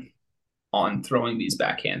working on throwing these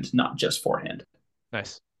backhand, not just forehand.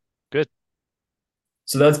 Nice. Good.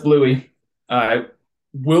 So that's Bluey. I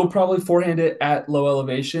will probably forehand it at low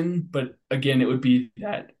elevation, but again, it would be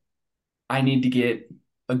that I need to get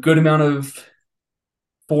a good amount of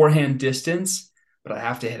forehand distance, but I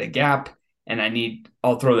have to hit a gap, and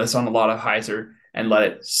I'll throw this on a lot of hyzer and let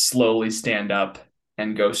it slowly stand up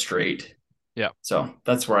and go straight. Yeah, So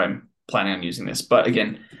that's where I'm planning on using this. But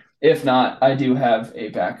again, if not, I do have a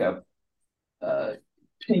backup uh,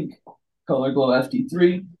 pink Color Glow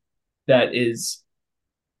FD3 that is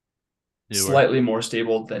newer. slightly more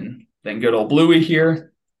stable than good old Bluey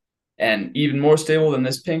here. And even more stable than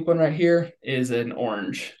this pink one right here is an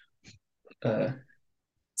orange uh,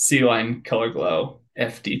 Sea Line Color Glow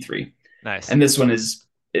FD3. Nice. And this one is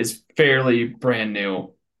fairly brand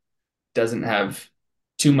new, doesn't have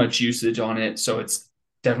too much usage on it, so it's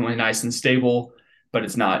definitely nice and stable, but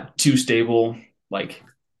it's not too stable. Like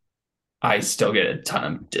I still get a ton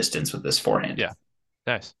of distance with this forehand. Yeah,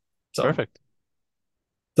 nice. So Perfect.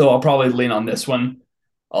 so I'll probably lean on this one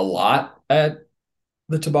a lot at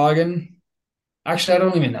the toboggan. Actually, I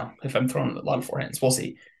don't even know if I'm throwing a lot of forehands. We'll see.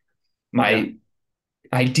 Yeah, My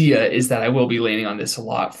idea is that I will be leaning on this a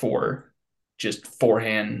lot for just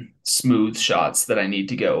forehand smooth shots that I need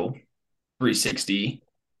to go 360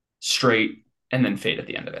 straight and then fade at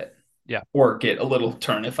the end of it, yeah, or get a little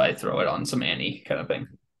turn if I throw it on some Annie kind of thing.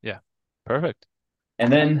 yeah. Perfect.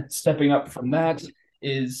 And then stepping up from that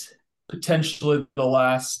is potentially the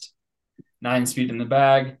last 9 speed in the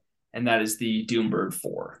bag, and that is the Doombird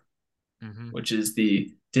 4, Hmm. which is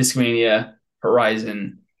the Discmania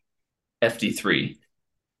Horizon FD3.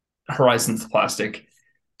 Horizon's plastic.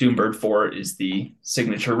 Doombird 4 is the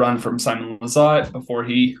signature run from Simon Lizotte before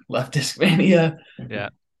he left Discmania. Yeah.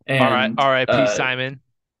 All right. And R.I.P. Simon.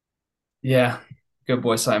 yeah, good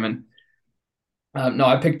boy, Simon. No,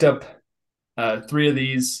 I picked up 3 of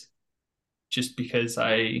these just because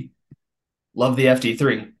I love the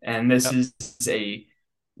FD3. And this Yep. is a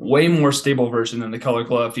way more stable version than the Color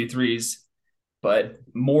Glow FD3s, but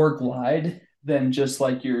more glide than just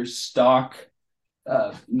like your stock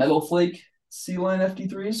Metal Flake Sea Line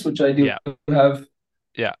FD3s, which I Yeah. have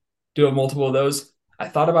Yeah. do have multiple of those. I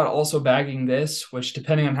thought about also bagging this, which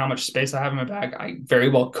depending on how much space I have in my bag, I very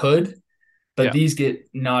well could, but Yeah. these get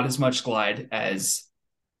not as much glide as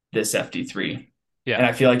this FD3. Yeah. And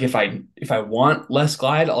I feel like if I want less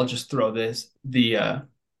glide, I'll just throw the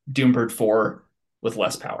Doombird 4 with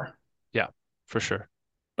less power. Yeah. For sure.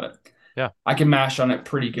 But Yeah. I can mash on it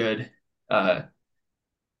pretty good. Uh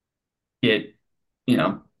get you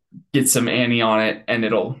know, get some Annie on it and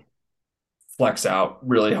it'll flex out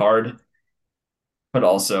really hard, but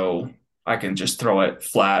also I can just throw it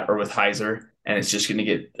flat or with hyzer, and it's just going to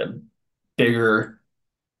get a bigger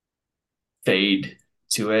fade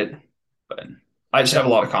to it. But I just Yeah. have a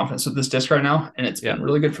lot of confidence with this disc right now, and it's Yeah. been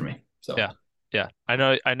really good for me. So, Yeah. Yeah. I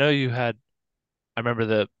know you had I remember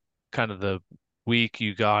the kind of the week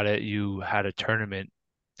you got it, you had a tournament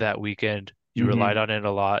that weekend. You relied mhm. on it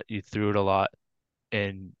a lot, you threw it a lot,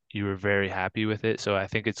 and you were very happy with it. So I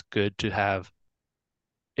think it's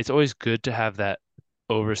always good to have that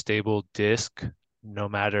overstable disc no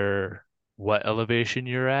matter what elevation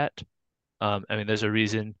you're at. I mean, there's a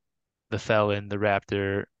reason the Felon, the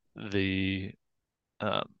Raptor, the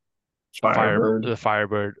um, Firebird. the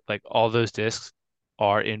Firebird, like all those discs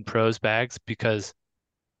are in pros bags because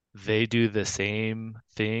they do the same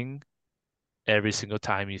thing every single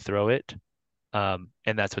time you throw it. And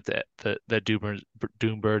that's what the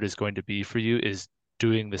Doombird is going to be for you is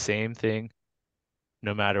doing the same thing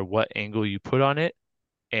no matter what angle you put on it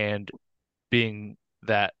and being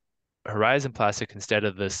that Horizon plastic instead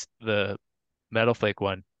of the metal flake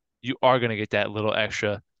one, you are going to get that little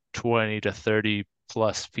extra 20 to 30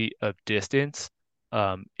 plus feet of distance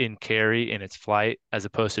in carry in its flight as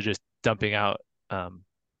opposed to just dumping out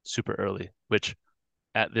super early, which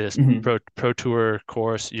at this Mhm. pro tour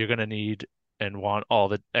course you're going to need and want all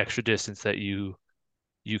the extra distance that you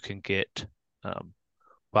can get um,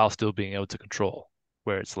 while still being able to control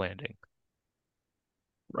where it's landing.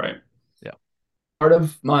 Right. Yeah. Part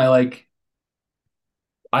of my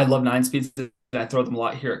I love 9 speeds and I throw them a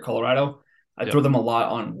lot here at Colorado. I Yep. throw them a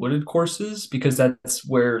lot on wooded courses because that's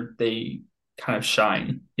where they kind of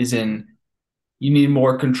shine, is in you need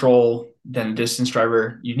more control than a distance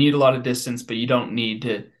driver. You need a lot of distance, but you don't need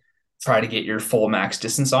to try to get your full max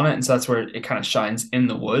distance on it. And so that's where it kind of shines in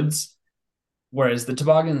the woods. Whereas the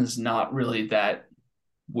toboggan is not really that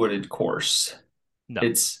wooded course. No.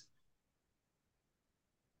 It's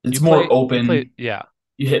it's more You play open. yeah.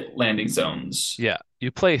 You hit landing zones. Yeah.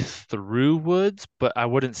 You play through woods, but I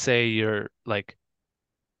wouldn't say you're like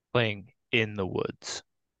playing in the woods,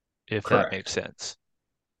 if that makes Correct. sense.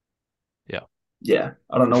 Yeah, Yeah.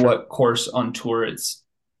 I don't for know sure. what course on tour it's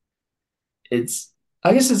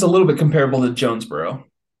I guess it's a little bit comparable to Jonesboro,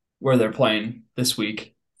 where they're playing this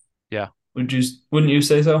week. Yeah. Wouldn't you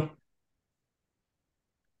say so?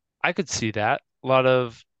 I could see that. A lot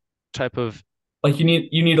of type of Like you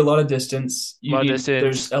need a lot of distance. a You lot of need there's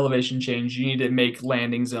distance. elevation change. You need to make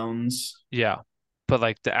landing zones. Yeah. But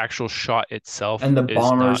like the actual shot itself And the is not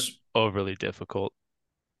bombers, overly difficult.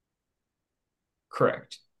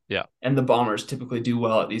 correct. Yeah. And the bombers typically do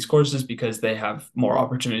well at these courses because they have more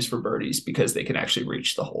opportunities for birdies because they can actually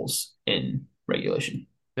reach the holes in regulation.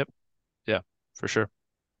 Yep. Yeah, for sure.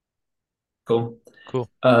 Cool. Cool.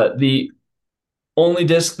 The only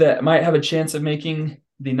disc that might have a chance of making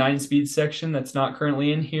the 9 speed section that's not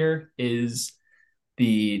currently in here is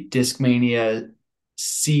the Discmania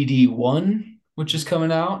CD1, which is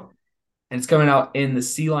coming out. And it's coming out in the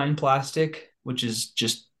C line plastic, which is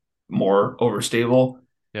just more overstable.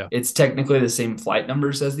 Yeah. It's technically the same flight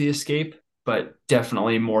numbers as the Escape, but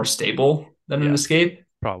definitely more stable than an Yeah. Escape.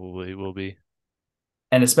 Probably will be.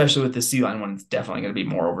 And especially with the C line one, it's definitely going to be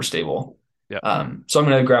more overstable. Yeah. So I'm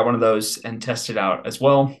going to grab one of those and test it out as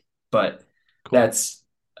well. But Cool. that's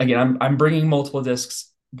again, I'm bringing multiple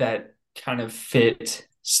discs that kind of fit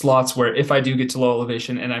slots where if I do get to low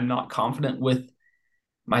elevation and I'm not confident with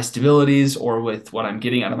my stabilities or with what I'm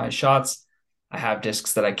getting out of my shots, I have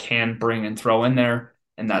discs that I can bring and throw in there,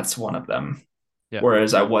 and that's one of them. Yeah.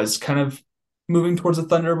 Whereas I was kind of moving towards a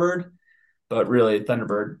Thunderbird, but really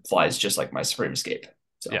Thunderbird flies just like my Supreme Escape.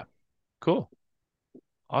 Yeah. So Cool.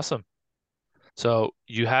 Awesome. So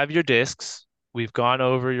you have your discs. We've gone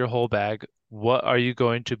over your whole bag. What are you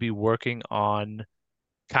going to be working on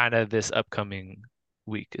kind of this upcoming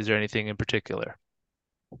week? Is there anything in particular?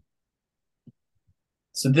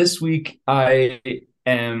 so this week I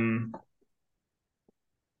am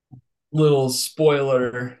little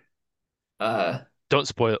spoiler, uh Don't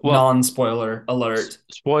spoil. Well, non-spoiler alert.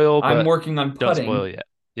 spoil, I'm but working on don't spoil putting. yet.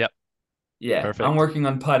 Yep. Yeah, I'm Perfect. working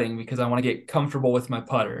on putting because I want to get comfortable with my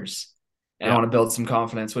putters and I Yeah. want to build some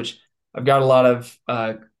confidence, which I've got a lot of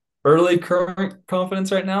early current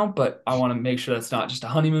confidence right now, but I want to make sure that's not just a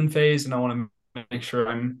honeymoon phase, and I want to make sure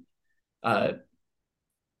uh,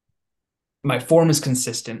 my form is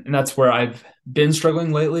consistent, and that's where I've been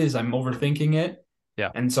struggling lately. Is I'm overthinking it,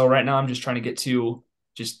 Yeah. and so right now I'm just trying to get to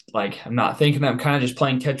just like I'm not thinking. I'm kind of just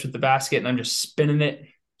playing catch with the basket, and I'm just spinning it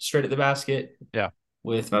straight at the basket Yeah.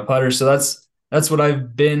 with my putter. So that's what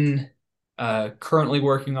I've been currently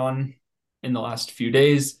working on in the last few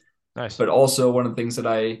days. Nice. But also one of the things that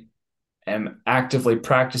I am actively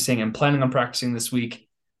practicing and planning on practicing this week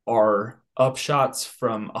are up shots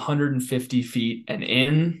from 150 feet and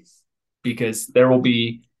in, because there will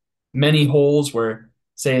be many holes where,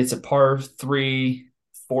 say, it's a par three,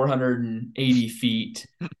 480 feet,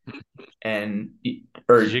 and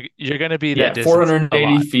or You're going to be that yeah, distance 480 a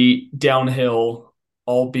lot. feet downhill.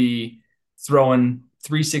 I'll be throwing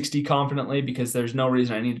 360 confidently because there's no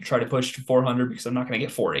reason I need to try to push to 400 because I'm not going to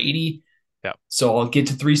get 480. Yeah. So I'll get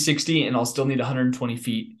to 360 and I'll still need 120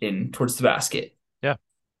 feet in towards the basket. Yeah.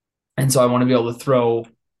 And so I want to be able to throw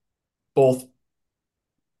both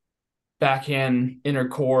backhand inner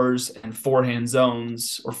cores and forehand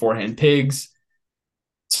zones or forehand pigs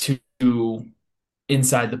to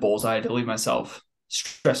inside the bullseye to leave myself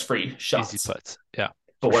stress free Easy shots. putts. Yeah,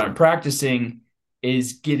 But for what I'm sure. practicing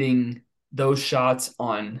is getting those shots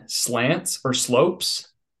on slants or slopes,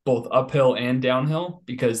 both uphill and downhill,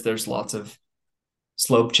 because there's lots of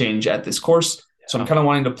slope change at this course. So I'm Yeah. kind of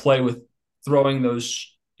wanting to play with throwing those,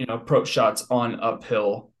 approach shots on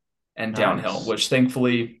uphill and downhill, Nice. which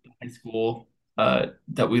thankfully high school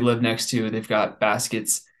that we live next to, they've got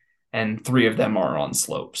baskets and three of them are on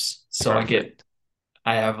slopes. So Perfect.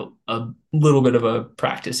 I have a little bit of a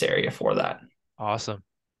practice area for that. Awesome.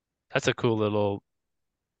 That's a cool little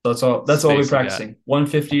So that's all we're space you got. practicing.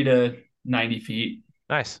 150 to 90 feet.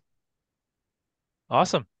 Nice.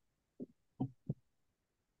 Awesome.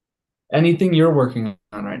 Anything you're working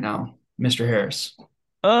on right now, Mr. Harris?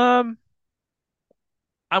 Um,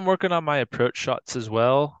 I'm working on my approach shots as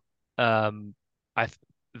well. Um, I th-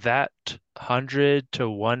 that 100 to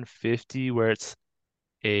 150 where it's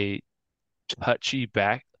a touchy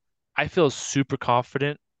back, I feel super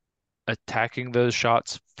confident attacking those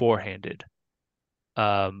shots forehanded.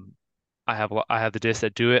 Um, I have the discs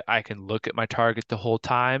that do it. I can look at my target the whole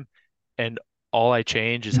time, and all I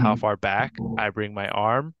change is how Mhm. far back I bring my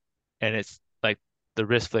arm, and it's like the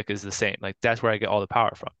wrist flick is the same. Like that's where I get all the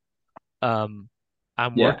power from. Um,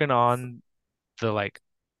 I'm Yeah. working on the like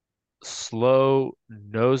slow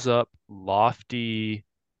nose up, lofty,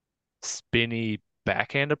 spinny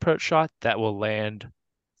backhand approach shot that will land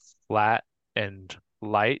flat and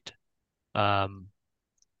light. Um,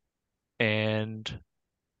 and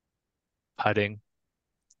putting.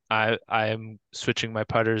 I am switching my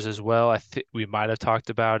putters as well. I think we might have talked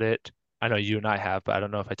about it. I know you and I have, but I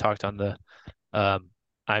don't know if I talked on the um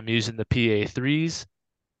I'm using the PA threes.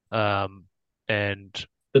 Um and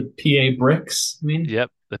The PA bricks, I mean.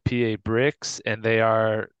 yep, the PA bricks, and they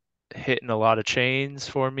are hitting a lot of chains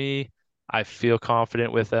for me. I feel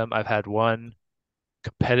confident with them. I've had one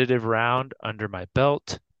competitive round under my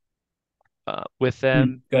belt with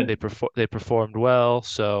them. Good. They performed well,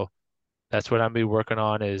 so that's what I'm be working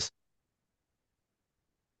on is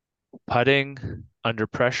putting under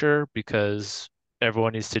pressure because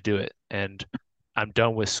everyone needs to do it. And I'm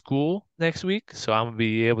done with school next week, so I'm gonna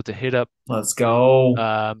be able to hit up Let's go.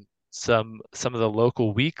 some of the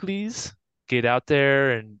local weeklies, get out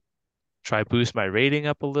there and try boost my rating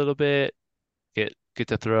up a little bit, get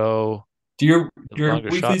to throw Do your some your longer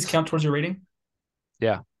weeklies shots. count towards your rating?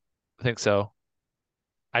 Yeah, I think so.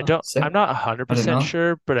 Oh, I'm sick. not I didn't 100% know.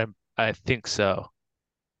 sure, but I think so.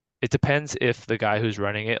 It depends if the guy who's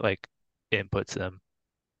running it like inputs them,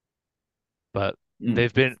 but Mm,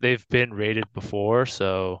 they've been rated before,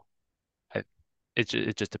 so I, it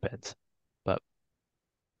just depends. But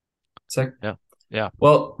sick. yeah, yeah,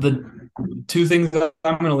 Well, the two things that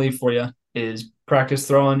I'm going to leave for you is practice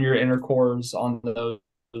throwing your inner cores on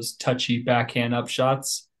those touchy backhand up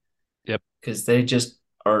shots yep, because they just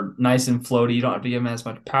are nice and floaty. You don't have to give them as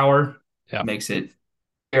much power. yeah, Makes it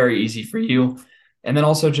very easy for you. And then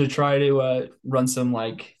also to try to run some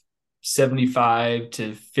like 75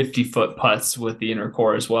 to 50-foot putts with the inner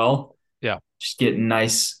core as well. yeah, Just getting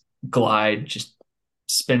nice glide, just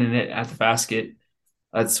spinning it at the basket.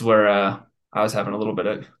 That's where I was having a little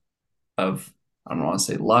bit of I don't want to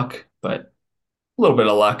say luck, but a little bit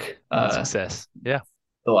of luck. success. Yeah,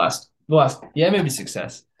 The last yeah, maybe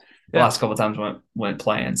success. The yeah, last couple of times went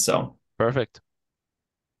playing. perfect.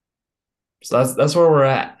 So that's where we're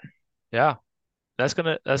at. Yeah, that's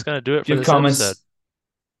gonna do it If you for have this episode. comments,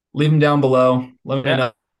 leave them down below. Let me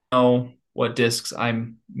Yeah, know what discs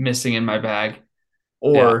I'm missing in my bag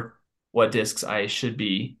yeah, or what discs I should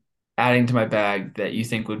be adding to my bag that you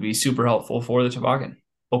think would be super helpful for the toboggan.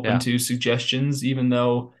 Open yeah. to suggestions, even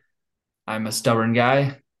though I'm a stubborn guy.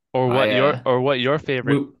 I Or what your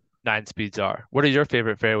favorite we, nine speeds are. What are your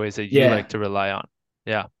favorite fairways that you like yeah, to rely on?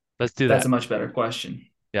 Yeah, let's do that's that. a much better question.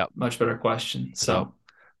 Yeah. Much better question. So So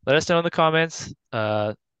let us know in the comments.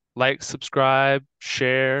 Like, subscribe,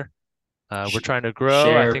 share. We're sh trying to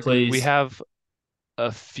grow. I share, think we please. have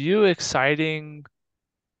a few exciting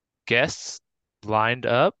guests lined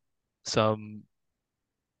up, some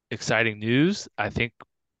exciting news. I think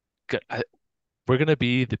g- I, we're going to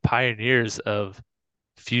be the pioneers of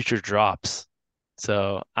future drops.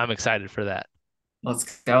 So I'm excited for that.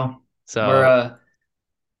 Let's go. We're So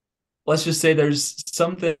let's just say there's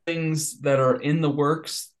some things that are in the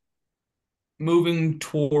works moving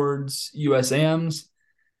towards US Ams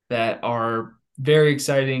that are very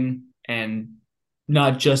exciting and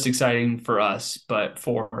not just exciting for us, but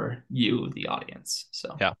for you, the audience.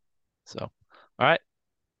 So yeah. So all right,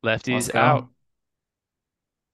 let's lefties out. go.